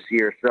Steelers this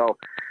year. So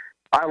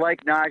I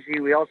like Najee.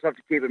 We also have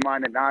to keep in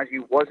mind that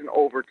Najee wasn't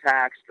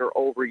overtaxed or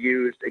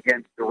overused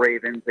against the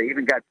Ravens. They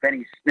even got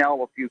Benny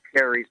Snell a few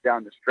carries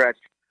down the stretch,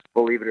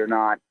 believe it or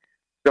not.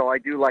 So I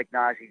do like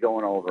Najee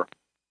going over.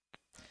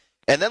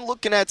 And then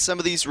looking at some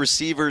of these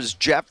receivers,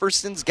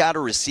 Jefferson's got a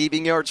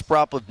receiving yards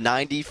prop of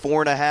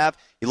 94.5.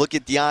 You look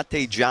at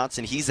Deontay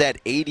Johnson, he's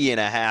at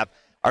 80.5.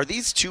 Are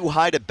these too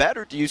high to bet,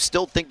 or do you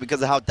still think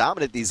because of how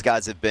dominant these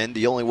guys have been,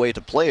 the only way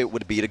to play it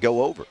would be to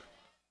go over?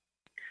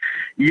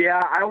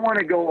 Yeah, I want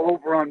to go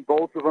over on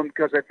both of them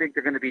because I think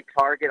they're going to be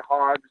target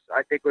hogs.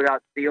 I think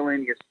without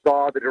Thielen, you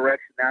saw the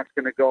direction that's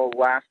going to go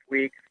last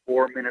week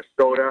for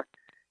Minnesota.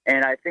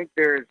 And I think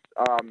there's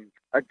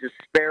a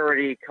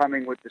disparity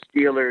coming with the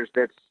Steelers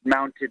that's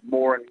mounted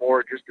more and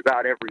more just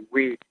about every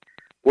week,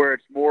 where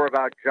it's more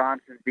about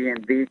Johnson being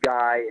the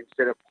guy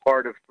instead of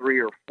part of 3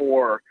 or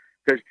 4,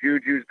 because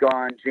Juju's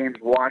gone. James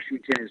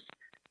Washington is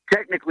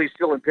technically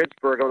still in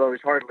Pittsburgh, although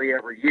he's hardly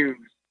ever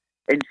used.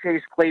 And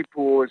Chase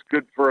Claypool is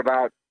good for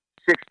about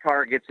 6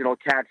 targets, and he'll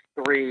catch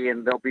 3,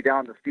 and they'll be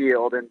down the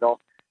field, and they'll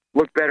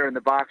look better in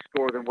the box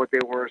score than what they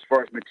were as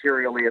far as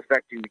materially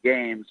affecting the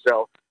game.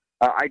 So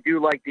I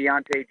do like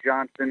Deontay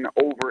Johnson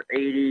over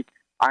 80.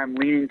 I'm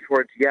leaning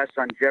towards yes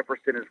on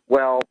Jefferson as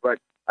well, but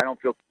I don't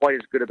feel quite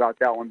as good about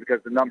that one because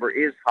the number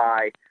is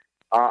high.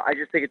 I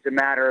just think it's a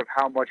matter of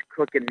how much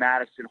Cook and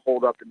Madison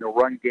hold up in the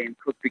run game.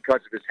 Cook because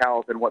of his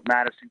health and what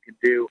Madison can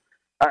do.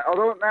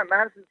 Although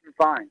Madison's been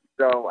fine,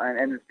 so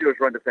and the Steelers'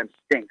 run defense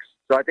stinks.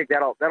 So I think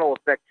that'll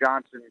affect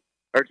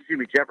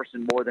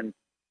Jefferson more than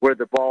where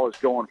the ball is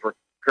going for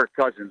Kirk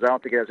Cousins. I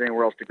don't think he has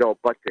anywhere else to go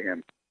but to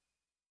him.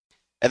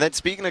 And then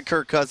speaking of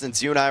Kirk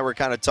Cousins, you and I were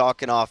kind of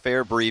talking off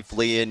air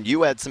briefly, and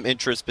you had some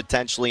interest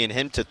potentially in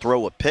him to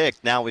throw a pick.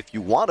 Now, if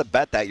you want to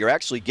bet that, you're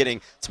actually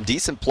getting some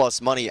decent plus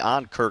money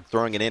on Kirk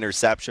throwing an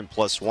interception,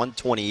 plus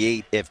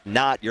 128. If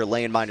not, you're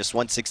laying minus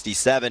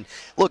 167.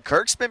 Look,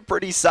 Kirk's been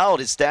pretty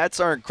solid. His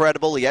stats are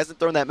incredible. He hasn't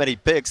thrown that many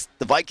picks.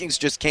 The Vikings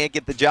just can't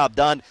get the job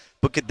done.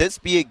 But could this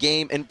be a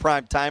game in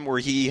prime time where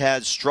he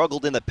has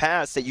struggled in the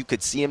past that you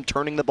could see him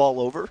turning the ball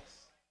over?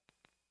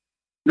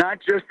 Not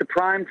just the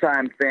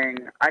primetime thing.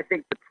 I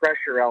think the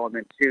pressure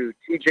element, too.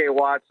 T.J.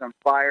 Watt's on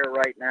fire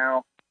right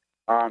now.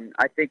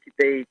 I think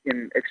they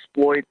can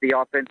exploit the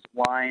offensive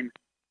line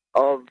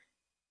of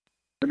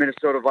the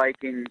Minnesota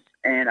Vikings.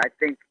 And I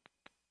think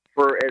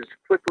for as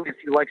quickly as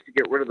he likes to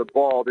get rid of the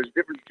ball, there's a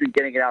difference between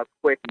getting it out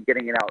quick and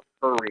getting it out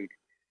hurried.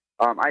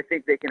 I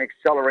think they can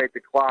accelerate the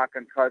clock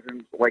on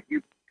Cousins. Like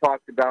you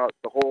talked about,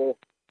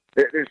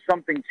 there's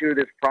something to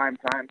this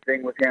primetime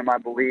thing with him, I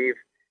believe.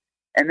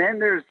 And then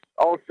there's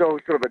also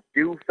sort of a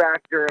do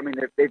factor. I mean,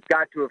 they've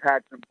got to have had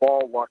some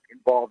ball luck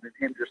involved in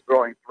him just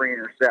throwing 3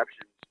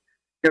 interceptions.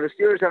 You know, the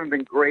Steelers haven't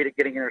been great at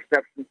getting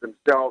interceptions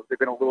themselves. They've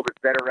been a little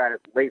bit better at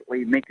it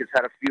lately. Minka's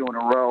had a few in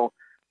a row.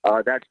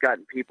 That's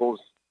gotten people's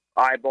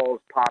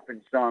eyeballs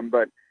popping some.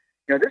 But,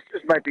 you know, this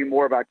just might be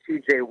more about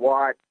T.J.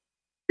 Watt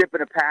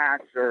tipping a pass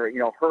or, you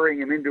know,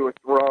 hurrying him into a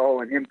throw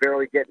and him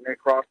barely getting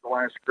across the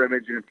line of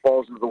scrimmage and it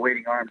falls into the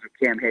waiting arms of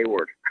Cam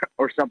Hayward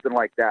or something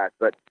like that.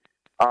 But,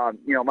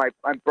 you know, my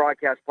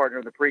broadcast partner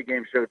in the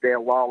pregame show,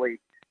 Dale Lawley,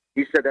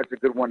 he said that's a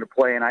good one to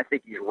play, and I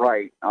think he's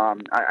right.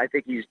 I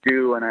think he's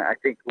due, and I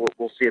think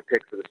we'll see a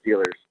pick for the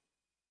Steelers.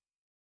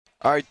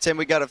 All right, Tim,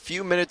 we got a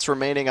few minutes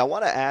remaining. I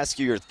want to ask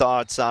you your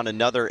thoughts on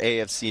another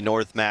AFC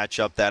North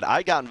matchup that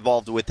I got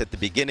involved with at the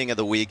beginning of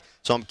the week,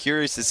 so I'm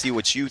curious to see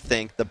what you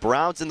think. The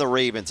Browns and the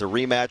Ravens, a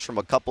rematch from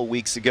a couple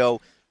weeks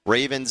ago.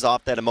 Ravens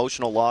off that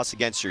emotional loss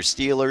against your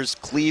Steelers.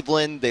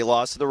 Cleveland, they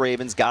lost to the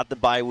Ravens, got the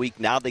bye week.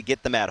 Now they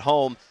get them at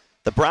home.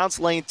 The Browns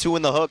laying 2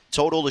 in the hook,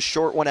 total a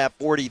short one at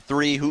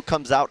 43. Who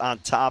comes out on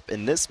top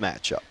in this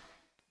matchup?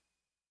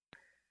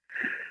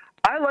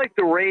 I like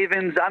the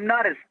Ravens. I'm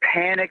not as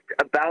panicked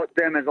about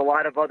them as a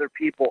lot of other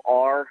people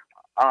are.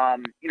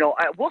 You know,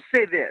 I will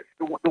say this.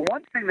 The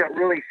one thing that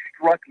really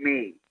struck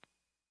me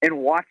in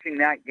watching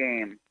that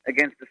game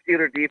against the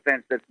Steeler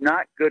defense that's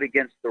not good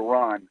against the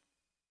run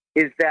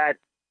is that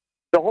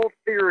the whole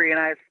theory, and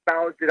I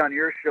espoused it on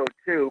your show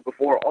too,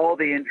 before all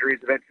the injuries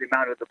eventually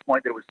mounted to the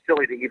point that it was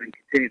silly to even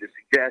continue to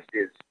suggest,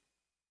 is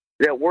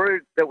that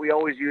word that we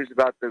always use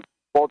about the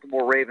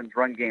Baltimore Ravens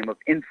run game of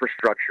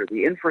infrastructure.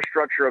 The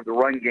infrastructure of the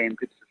run game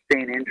could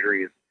sustain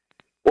injuries.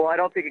 Well, I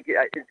don't think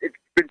it's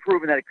been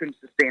proven that it couldn't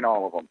sustain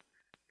all of them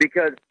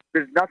because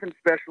there's nothing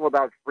special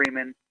about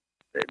Freeman.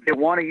 They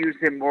want to use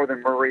him more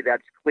than Murray,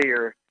 that's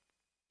clear.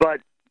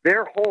 But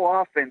their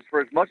whole offense,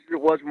 for as much as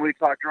it was when we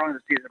talked earlier in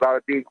the season about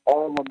it being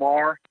all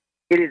Lamar,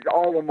 it is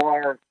all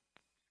Lamar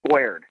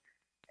squared.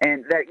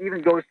 And that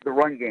even goes to the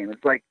run game.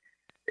 It's like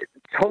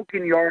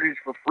token yardage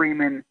for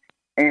Freeman,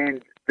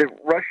 and the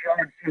rush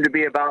yards seem to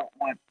be about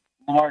what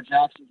Lamar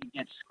Jackson can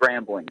get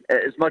scrambling,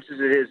 as much as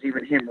it is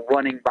even him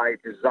running by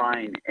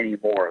design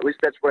anymore. At least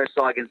that's what I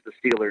saw against the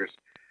Steelers.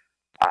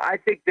 I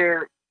think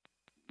they're,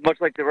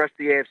 much like the rest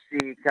of the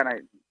AFC, kind of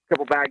a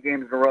couple bad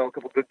games in a row, a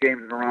couple good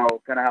games in a row,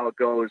 kind of how it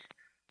goes.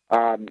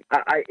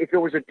 If it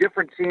was a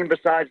different team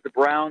besides the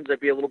Browns,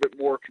 I'd be a little bit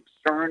more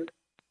concerned.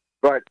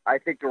 But I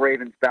think the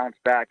Ravens bounce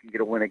back and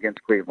get a win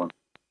against Cleveland.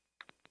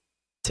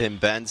 Tim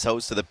Benz,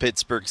 host of the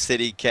Pittsburgh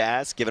City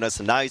Cast, giving us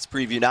a nice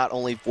preview not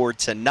only for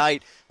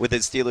tonight with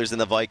his Steelers and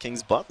the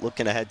Vikings, but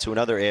looking ahead to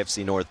another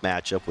AFC North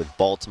matchup with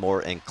Baltimore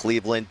and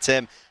Cleveland.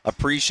 Tim,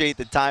 appreciate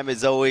the time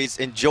as always.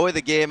 Enjoy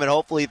the game, and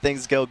hopefully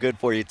things go good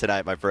for you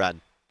tonight, my friend.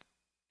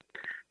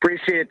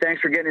 Appreciate it.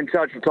 Thanks for getting in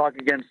touch. We'll talk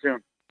again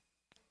soon.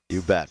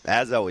 You bet.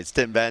 As always,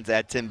 Tim Benz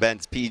at Tim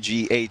Benz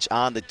PGH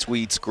on the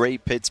tweets.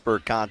 Great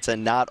Pittsburgh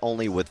content, not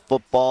only with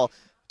football,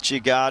 but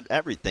you got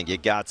everything. You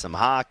got some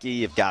hockey.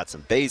 You've got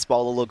some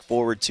baseball to look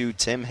forward to.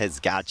 Tim has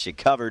got you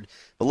covered.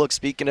 But look,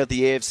 speaking of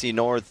the AFC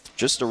North,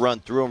 just to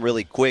run through them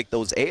really quick,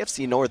 those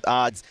AFC North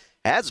odds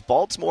has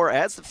Baltimore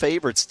as the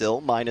favorite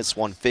still, minus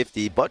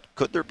 150. But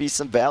could there be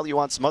some value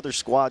on some other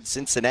squads?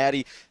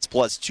 Cincinnati is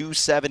plus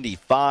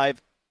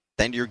 275.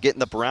 Then you're getting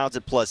the Browns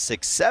at plus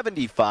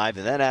 675.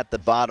 And then at the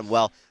bottom,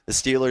 well, the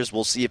Steelers,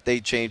 we'll see if they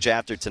change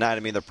after tonight. I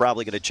mean, they're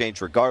probably going to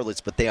change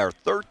regardless, but they are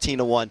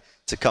 13-1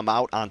 to come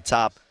out on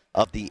top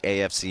of the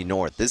AFC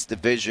North. This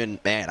division,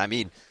 man, I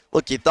mean,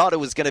 look, you thought it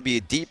was going to be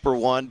a deeper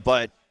one,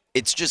 but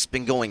it's just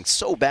been going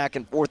so back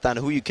and forth on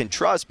who you can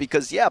trust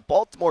because, yeah,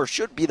 Baltimore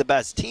should be the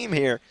best team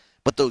here,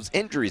 but those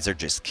injuries are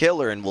just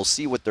killer, and we'll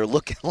see what they're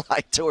looking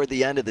like toward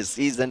the end of the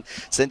season.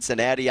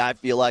 Cincinnati, I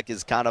feel like,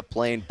 is kind of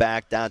playing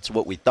back down to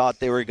what we thought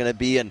they were going to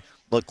be, and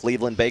look,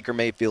 Cleveland, Baker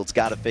Mayfield's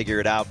got to figure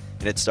it out,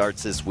 and it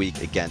starts this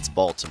week against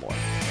Baltimore.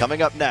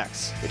 Coming up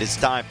next, it is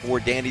time for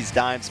Danny's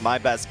Dimes, my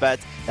best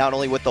bets, not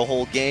only with the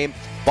whole game,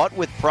 but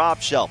with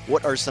Prop Shelf.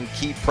 What are some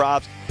key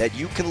props that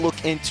you can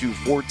look into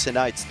for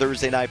tonight's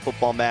Thursday Night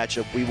Football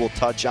matchup? We will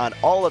touch on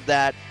all of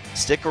that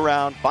Stick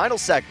around. Final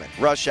segment,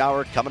 Rush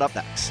Hour, coming up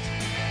next.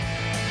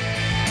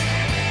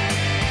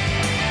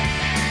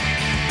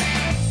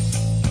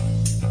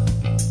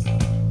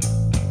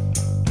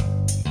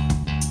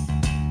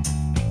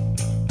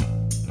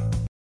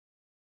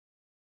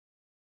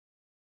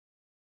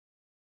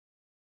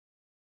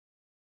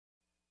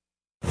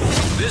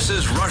 This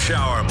is Rush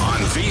Hour on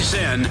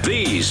VSiN,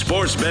 the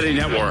Sports Betting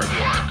Network.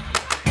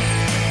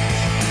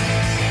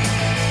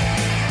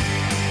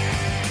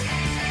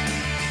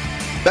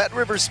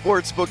 BetRivers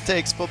Sportsbook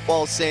takes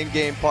football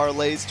same-game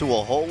parlays to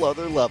a whole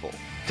other level,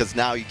 because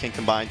now you can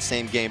combine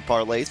same-game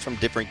parlays from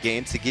different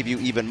games to give you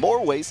even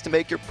more ways to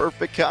make your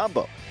perfect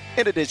combo.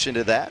 In addition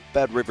to that,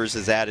 BetRivers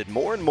has added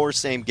more and more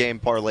same-game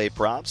parlay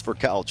props for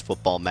college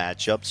football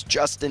matchups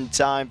just in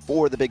time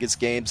for the biggest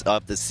games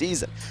of the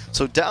season.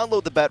 So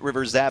download the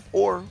BetRivers app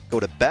or go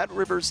to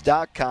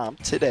BetRivers.com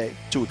today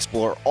to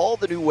explore all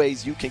the new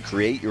ways you can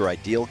create your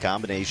ideal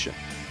combination.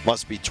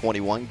 Must be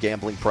 21.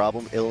 Gambling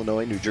problem.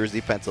 Illinois, New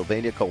Jersey,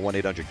 Pennsylvania. Call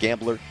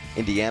 1-800-GAMBLER.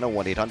 Indiana,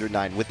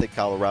 1-800-9-WITH-IT.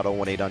 Colorado,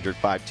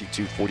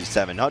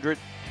 1-800-522-4700.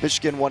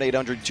 Michigan,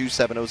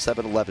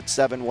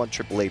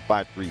 1-800-2707-1171.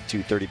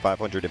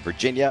 1-888-532-3500 in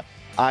Virginia.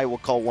 Iowa,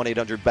 call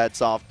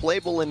 1-800-BETS-OFF.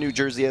 Playable in New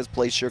Jersey as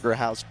Play Sugar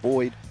House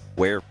Void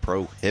where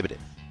prohibited.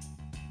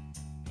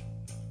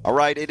 All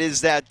right, it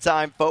is that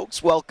time,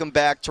 folks. Welcome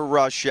back to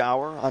Rush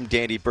Hour. I'm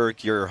Danny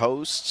Burke, your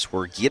host.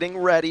 We're getting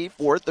ready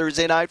for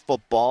Thursday Night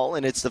Football,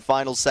 and it's the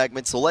final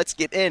segment. So let's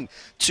get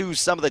into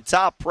some of the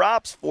top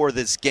props for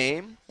this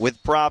game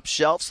with Prop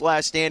Shelf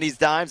 / Danny's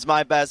Dimes,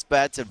 my best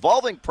bets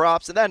involving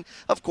props, and then,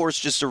 of course,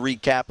 just a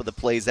recap of the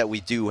plays that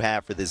we do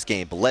have for this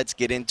game. But let's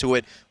get into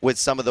it with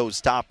some of those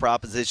top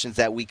propositions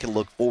that we can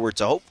look forward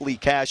to hopefully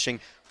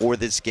cashing for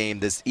this game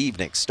this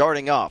evening.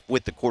 Starting off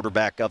with the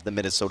quarterback of the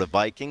Minnesota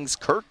Vikings,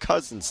 Kirk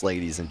Cousins,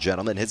 ladies and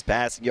gentlemen. His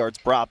passing yards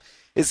prop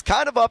is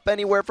kind of up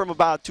anywhere from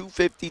about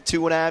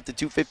 252.5 to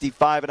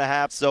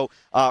 255.5. So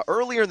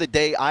earlier in the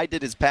day, I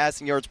did his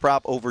passing yards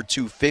prop over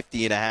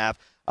 250.5.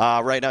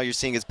 Right now you're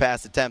seeing his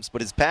pass attempts, but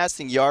his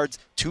passing yards,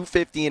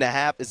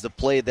 250.5 is the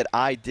play that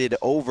I did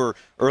over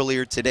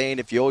earlier today.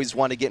 And if you always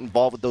want to get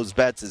involved with those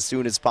bets as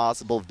soon as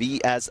possible,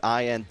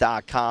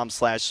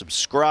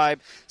 VSIN.com/subscribe.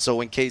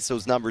 So in case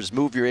those numbers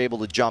move, you're able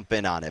to jump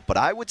in on it. But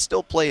I would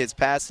still play his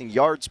passing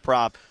yards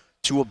prop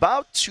to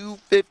about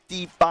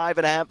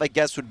 255.5, I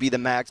guess would be the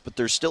max, but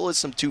there still is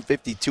some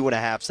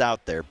 252.5s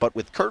out there. But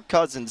with Kirk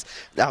Cousins,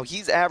 now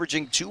he's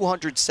averaging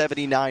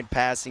 279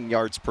 passing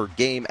yards per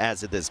game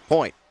as of this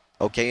point.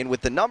 Okay, and with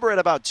the number at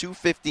about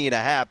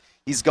 250.5,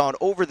 he's gone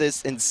over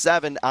this in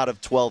 7 out of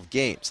 12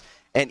 games.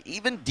 And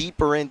even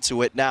deeper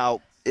into it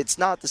now, it's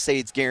not to say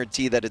it's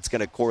guaranteed that it's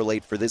going to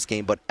correlate for this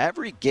game, but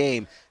every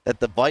game that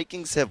the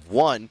Vikings have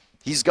won,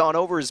 he's gone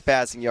over his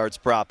passing yards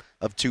prop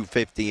of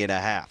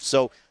 250.5.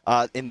 So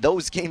in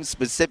those games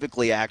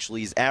specifically,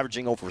 actually, he's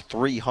averaging over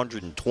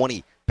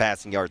 320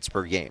 passing yards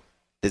per game.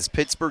 This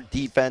Pittsburgh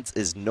defense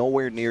is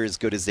nowhere near as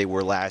good as they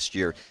were last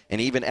year. And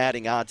even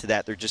adding on to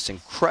that, they're just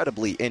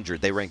incredibly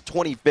injured. They rank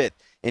 25th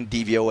in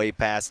DVOA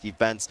pass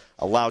defense,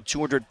 allowed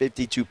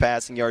 252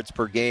 passing yards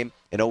per game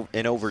and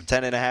over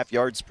 10.5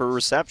 yards per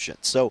reception.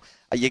 So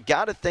you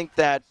got to think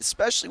that,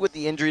 especially with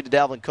the injury to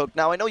Dalvin Cook.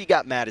 Now, I know you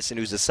got Madison,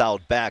 who's a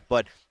solid back,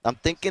 but I'm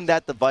thinking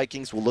that the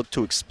Vikings will look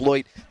to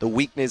exploit the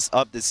weakness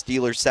of the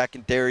Steelers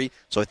secondary.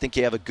 So I think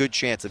you have a good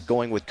chance of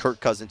going with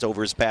Kirk Cousins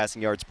over his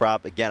passing yards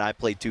prop. Again, I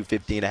played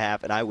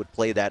 250.5, and I would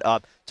play that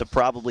up to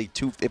probably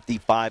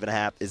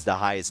 255.5 is the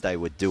highest I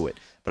would do it.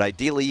 But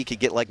ideally, you could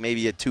get like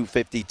maybe a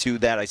 252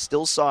 that I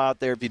still saw out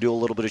there if you do a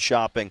little bit of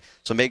shopping.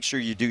 So make sure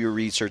you do your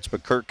research.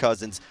 But Kirk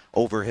Cousins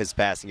over his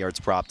passing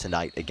yards prop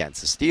tonight against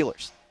the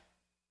Steelers.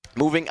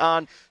 Moving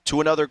on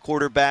to another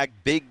quarterback,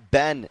 Big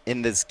Ben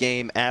in this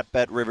game at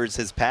BetRivers.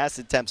 His pass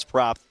attempts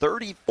prop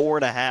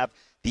 34.5.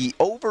 The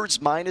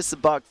over's minus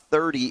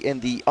 $130,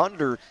 and the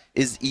under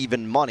is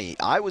even money.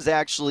 I was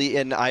actually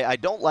in. I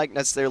don't like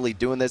necessarily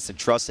doing this and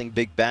trusting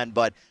Big Ben,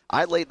 but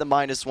I laid the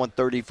minus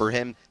 130 for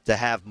him to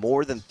have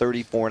more than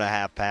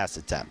 34.5 pass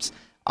attempts.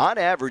 On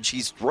average,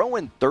 he's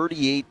throwing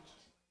 38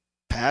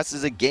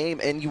 passes a game,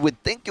 and you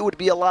would think it would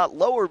be a lot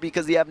lower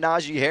because you have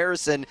Najee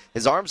Harris and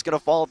his arm's going to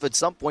fall off at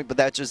some point, but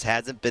that just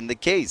hasn't been the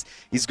case.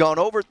 He's gone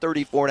over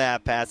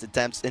 34.5 pass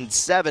attempts in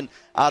 7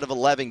 out of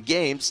 11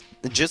 games,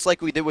 and just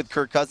like we did with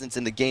Kirk Cousins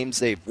in the games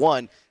they've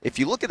won, if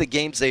you look at the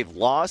games they've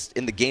lost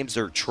and the games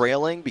they're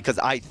trailing, because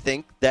I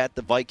think that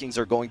the Vikings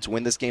are going to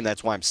win this game,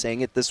 that's why I'm saying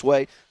it this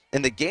way.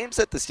 In the games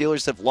that the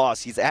Steelers have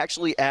lost, he's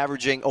actually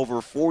averaging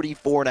over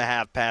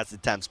 44.5 pass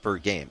attempts per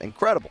game.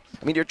 Incredible.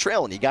 I mean, you're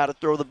trailing. You got to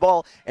throw the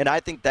ball, and I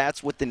think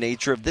that's what the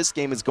nature of this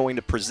game is going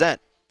to present.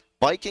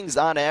 Vikings,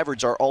 on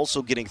average, are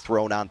also getting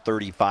thrown on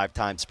 35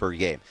 times per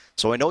game.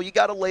 So I know you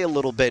got to lay a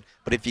little bit,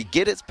 but if you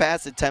get his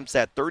pass attempts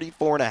at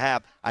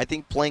 34.5, I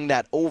think playing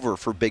that over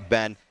for Big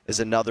Ben is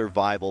another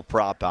viable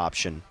prop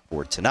option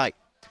for tonight.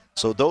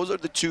 So those are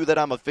the two that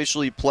I'm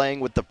officially playing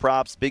with the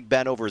props. Big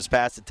Ben over his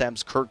pass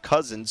attempts, Kirk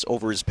Cousins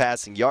over his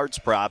passing yards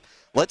prop.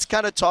 Let's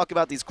kind of talk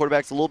about these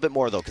quarterbacks a little bit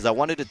more, though, because I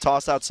wanted to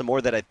toss out some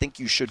more that I think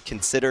you should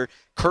consider.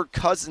 Kirk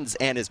Cousins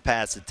and his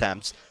pass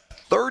attempts.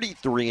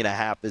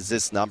 33.5 is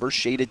this number,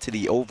 shaded to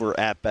the over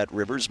at Bet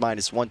Rivers,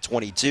 minus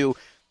 122.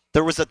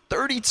 There was a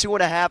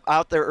 32.5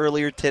 out there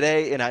earlier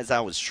today, and as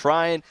I was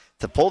trying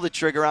to pull the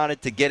trigger on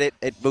it to get it,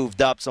 it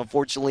moved up. So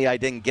unfortunately, I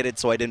didn't get it,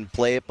 so I didn't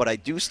play it. But I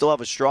do still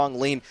have a strong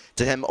lean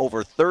to him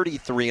over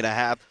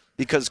 33.5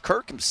 because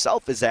Kirk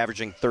himself is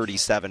averaging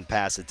 37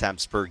 pass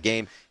attempts per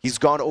game. He's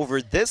gone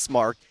over this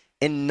mark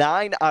in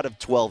 9 out of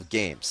 12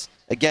 games.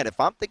 Again, if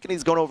I'm thinking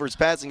he's going over his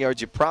passing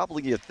yards,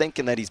 you're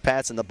thinking that he's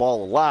passing the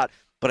ball a lot.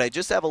 But I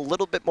just have a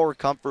little bit more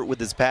comfort with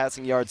his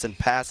passing yards and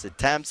pass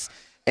attempts.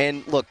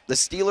 And look, the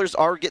Steelers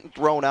are getting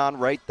thrown on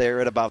right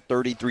there at about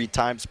 33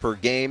 times per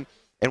game.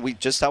 And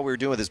just how we were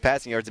doing with his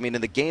passing yards, I mean,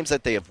 in the games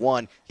that they have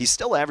won, he's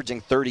still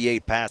averaging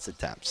 38 pass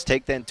attempts.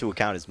 Take that into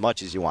account as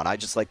much as you want. I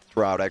just like to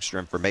throw out extra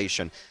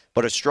information.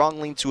 But a strong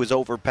lean to his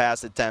over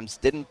pass attempts.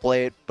 Didn't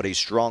play it, but a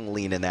strong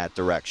lean in that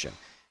direction.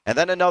 And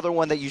then another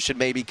one that you should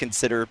maybe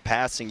consider,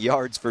 passing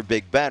yards for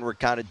Big Ben. We're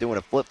kind of doing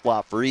a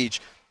flip-flop for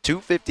each.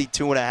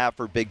 252.5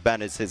 for Big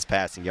Ben is his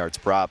passing yards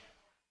prop.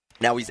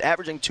 Now, he's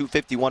averaging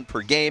 251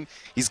 per game.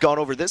 He's gone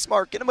over this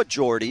mark in a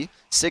majority,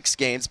 6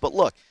 games. But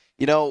look,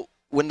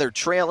 when they're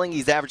trailing,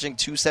 he's averaging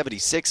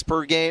 276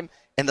 per game.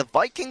 And the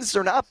Vikings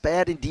are not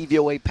bad in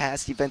DVOA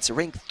pass defense. They're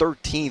ranked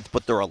 13th,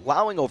 but they're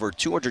allowing over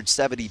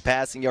 270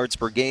 passing yards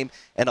per game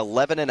and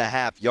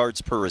 11.5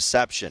 yards per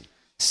reception.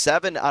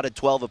 7 out of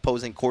 12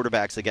 opposing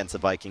quarterbacks against the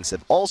Vikings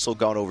have also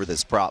gone over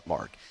this prop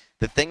mark.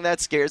 The thing that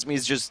scares me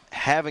is just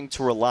having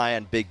to rely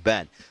on Big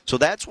Ben. So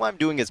that's why I'm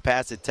doing his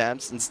pass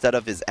attempts instead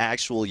of his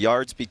actual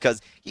yards,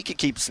 because he could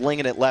keep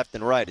slinging it left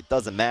and right. It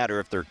doesn't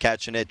matter if they're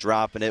catching it,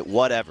 dropping it,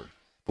 whatever.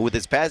 But with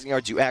his passing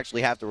yards, you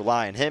actually have to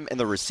rely on him and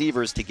the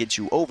receivers to get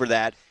you over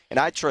that. And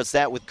I trust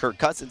that with Kirk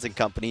Cousins and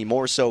company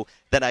more so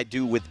than I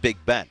do with Big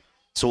Ben.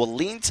 So a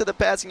lean to the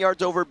passing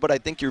yards over, but I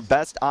think your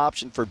best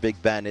option for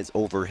Big Ben is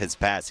over his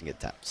passing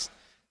attempts.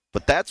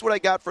 But that's what I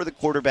got for the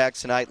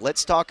quarterbacks tonight.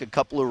 Let's talk a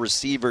couple of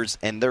receivers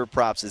and their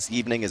props this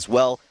evening as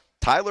well.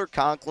 Tyler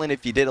Conklin,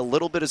 if you did a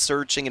little bit of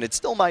searching, and it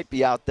still might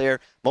be out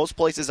there, most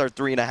places are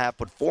 3.5,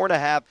 but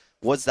 4.5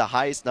 was the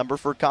highest number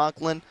for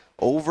Conklin.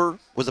 Over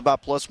was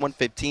about plus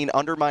 115,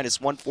 under minus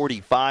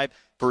 145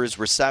 for his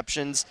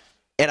receptions.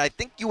 And I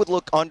think you would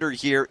look under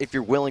here if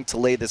you're willing to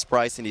lay this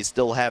price and you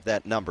still have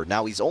that number.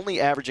 Now, he's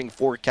only averaging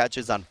 4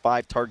 catches on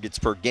 5 targets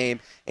per game,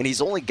 and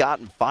he's only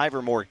gotten 5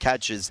 or more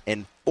catches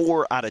in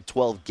 4 out of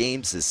 12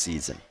 games this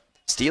season.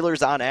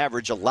 Steelers, on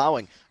average,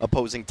 allowing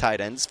opposing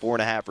tight ends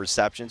 4.5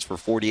 receptions for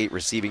 48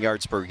 receiving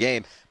yards per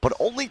game, but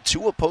only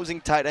 2 opposing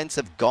tight ends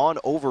have gone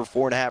over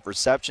 4.5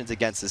 receptions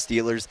against the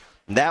Steelers.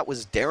 And that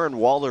was Darren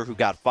Waller, who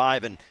got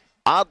 5, and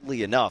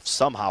oddly enough,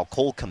 somehow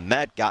Cole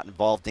Kmet got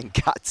involved and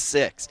got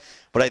 6.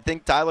 But I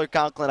think Tyler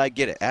Conklin, I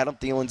get it. Adam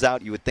Thielen's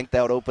out. You would think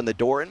that would open the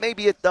door, and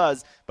maybe it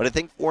does. But I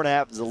think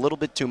 4.5 is a little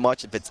bit too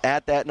much. If it's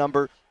at that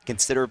number,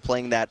 consider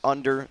playing that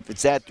under. If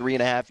it's at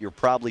 3.5, you're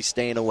probably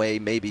staying away.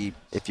 Maybe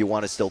if you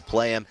want to still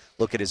play him,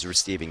 look at his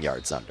receiving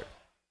yards under.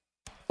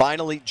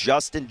 Finally,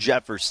 Justin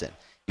Jefferson.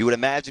 You would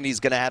imagine he's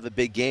going to have a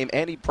big game,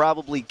 and he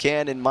probably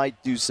can and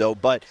might do so.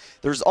 But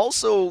there's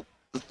also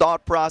the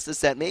thought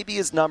process that maybe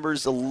his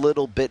number's a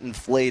little bit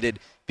inflated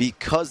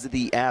because of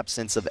the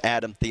absence of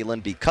Adam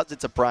Thielen, because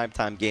it's a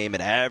primetime game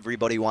and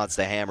everybody wants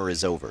to hammer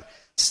his over.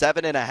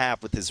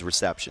 7.5 with his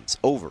receptions.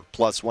 Over,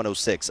 plus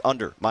 106.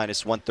 Under,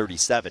 minus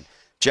 137.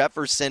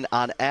 Jefferson,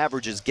 on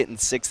average, is getting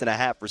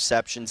 6.5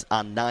 receptions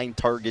on 9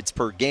 targets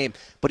per game,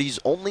 but he's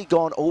only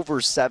gone over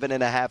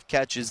 7.5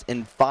 catches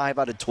in 5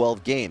 out of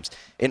 12 games.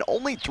 And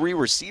only 3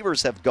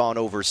 receivers have gone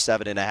over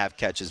 7.5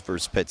 catches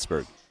versus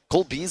Pittsburgh.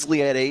 Cole Beasley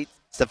had 8.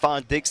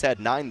 Stephon Diggs had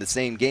 9 the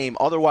same game.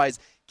 Otherwise,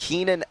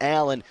 Keenan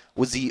Allen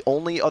was the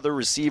only other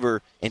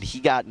receiver, and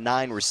he got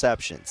 9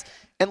 receptions.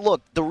 And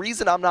look, the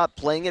reason I'm not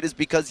playing it is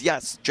because,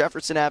 yes,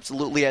 Jefferson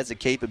absolutely has the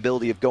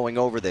capability of going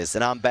over this,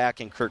 and I'm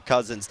backing Kirk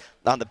Cousins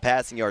on the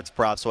passing yards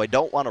prop, so I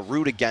don't want to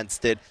root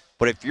against it.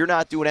 But if you're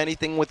not doing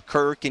anything with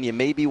Kirk and you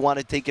maybe want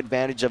to take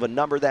advantage of a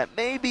number that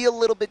may be a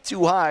little bit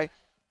too high,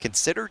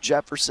 consider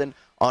Jefferson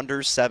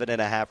under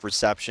 7.5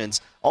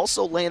 receptions.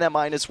 Also, laying at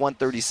minus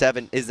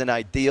 137 isn't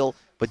ideal,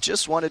 but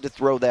just wanted to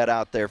throw that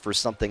out there for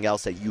something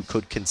else that you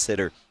could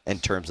consider in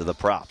terms of the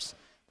props.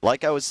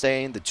 Like I was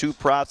saying, the 2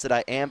 props that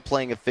I am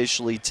playing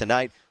officially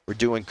tonight, we're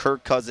doing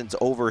Kirk Cousins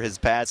over his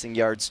passing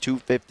yards,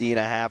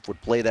 250.5,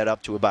 would play that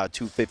up to about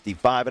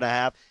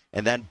 255.5,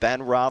 and then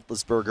Ben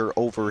Roethlisberger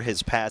over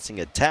his passing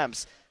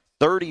attempts,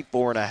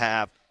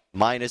 34.5,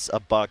 minus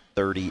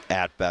 $1.30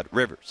 at Bet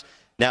Rivers.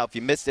 Now, if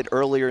you missed it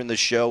earlier in the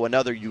show,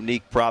 another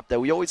unique prop that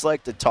we always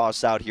like to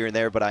toss out here and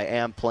there, but I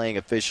am playing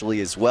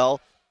officially as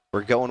well.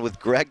 We're going with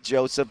Greg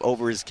Joseph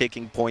over his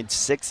kicking points,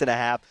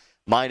 6.5,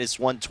 minus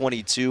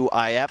 122.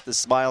 I have to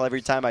smile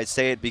every time I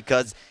say it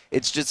because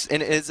it's just,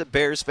 and as a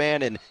Bears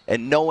fan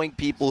and knowing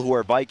people who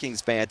are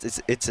Vikings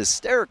fans, it's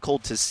hysterical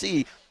to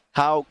see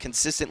how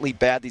consistently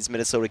bad these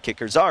Minnesota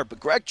kickers are. But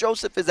Greg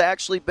Joseph has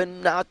actually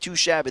been not too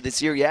shabby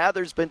this year. Yeah,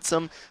 there's been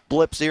some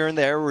blips here and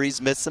there where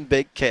he's missed some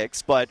big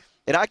kicks,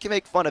 and I can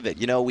make fun of it.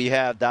 You know, we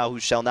have thou who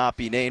shall not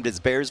be named as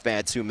Bears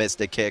Vance, who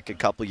missed a kick a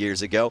couple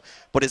years ago.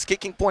 But his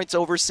kicking points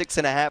over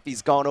 6.5.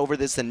 He's gone over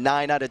this in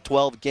 9 out of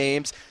 12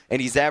 games,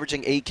 and he's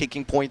averaging 8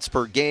 kicking points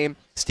per game.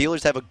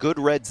 Steelers have a good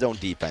red zone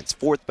defense,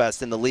 4th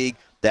best in the league.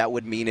 That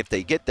would mean if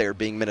they get there,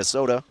 being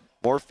Minnesota,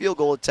 more field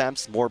goal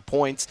attempts, more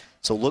points.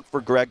 So look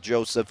for Greg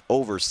Joseph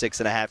over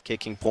 6.5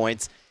 kicking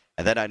points.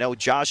 And then I know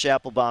Josh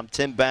Applebaum,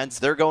 Tim Benz,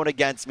 they're going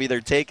against me.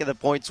 They're taking the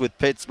points with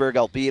Pittsburgh,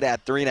 albeit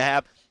at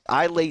 3.5.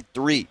 I laid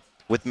 3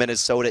 with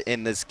Minnesota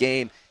in this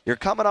game. You're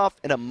coming off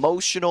an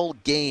emotional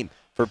game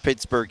for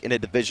Pittsburgh in a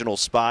divisional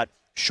spot.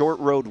 Short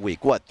road week.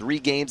 3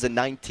 games in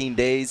 19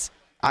 days?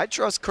 I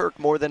trust Kirk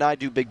more than I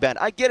do Big Ben.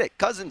 I get it.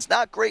 Cousins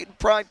not great in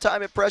prime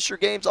time at pressure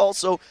games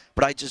also,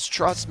 but I just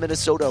trust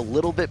Minnesota a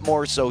little bit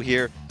more so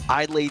here.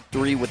 I laid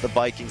 3 with the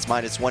Vikings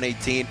minus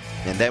 118,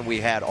 and then we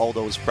had all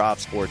those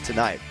props for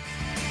tonight.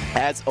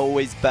 As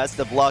always, best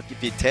of luck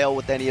if you tail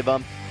with any of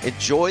them.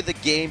 Enjoy the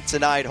game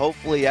tonight.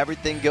 Hopefully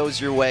everything goes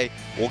your way.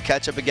 We'll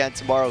catch up again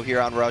tomorrow here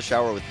on Rush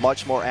Hour with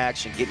much more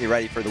action, getting you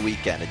ready for the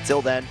weekend.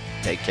 Until then,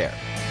 take care.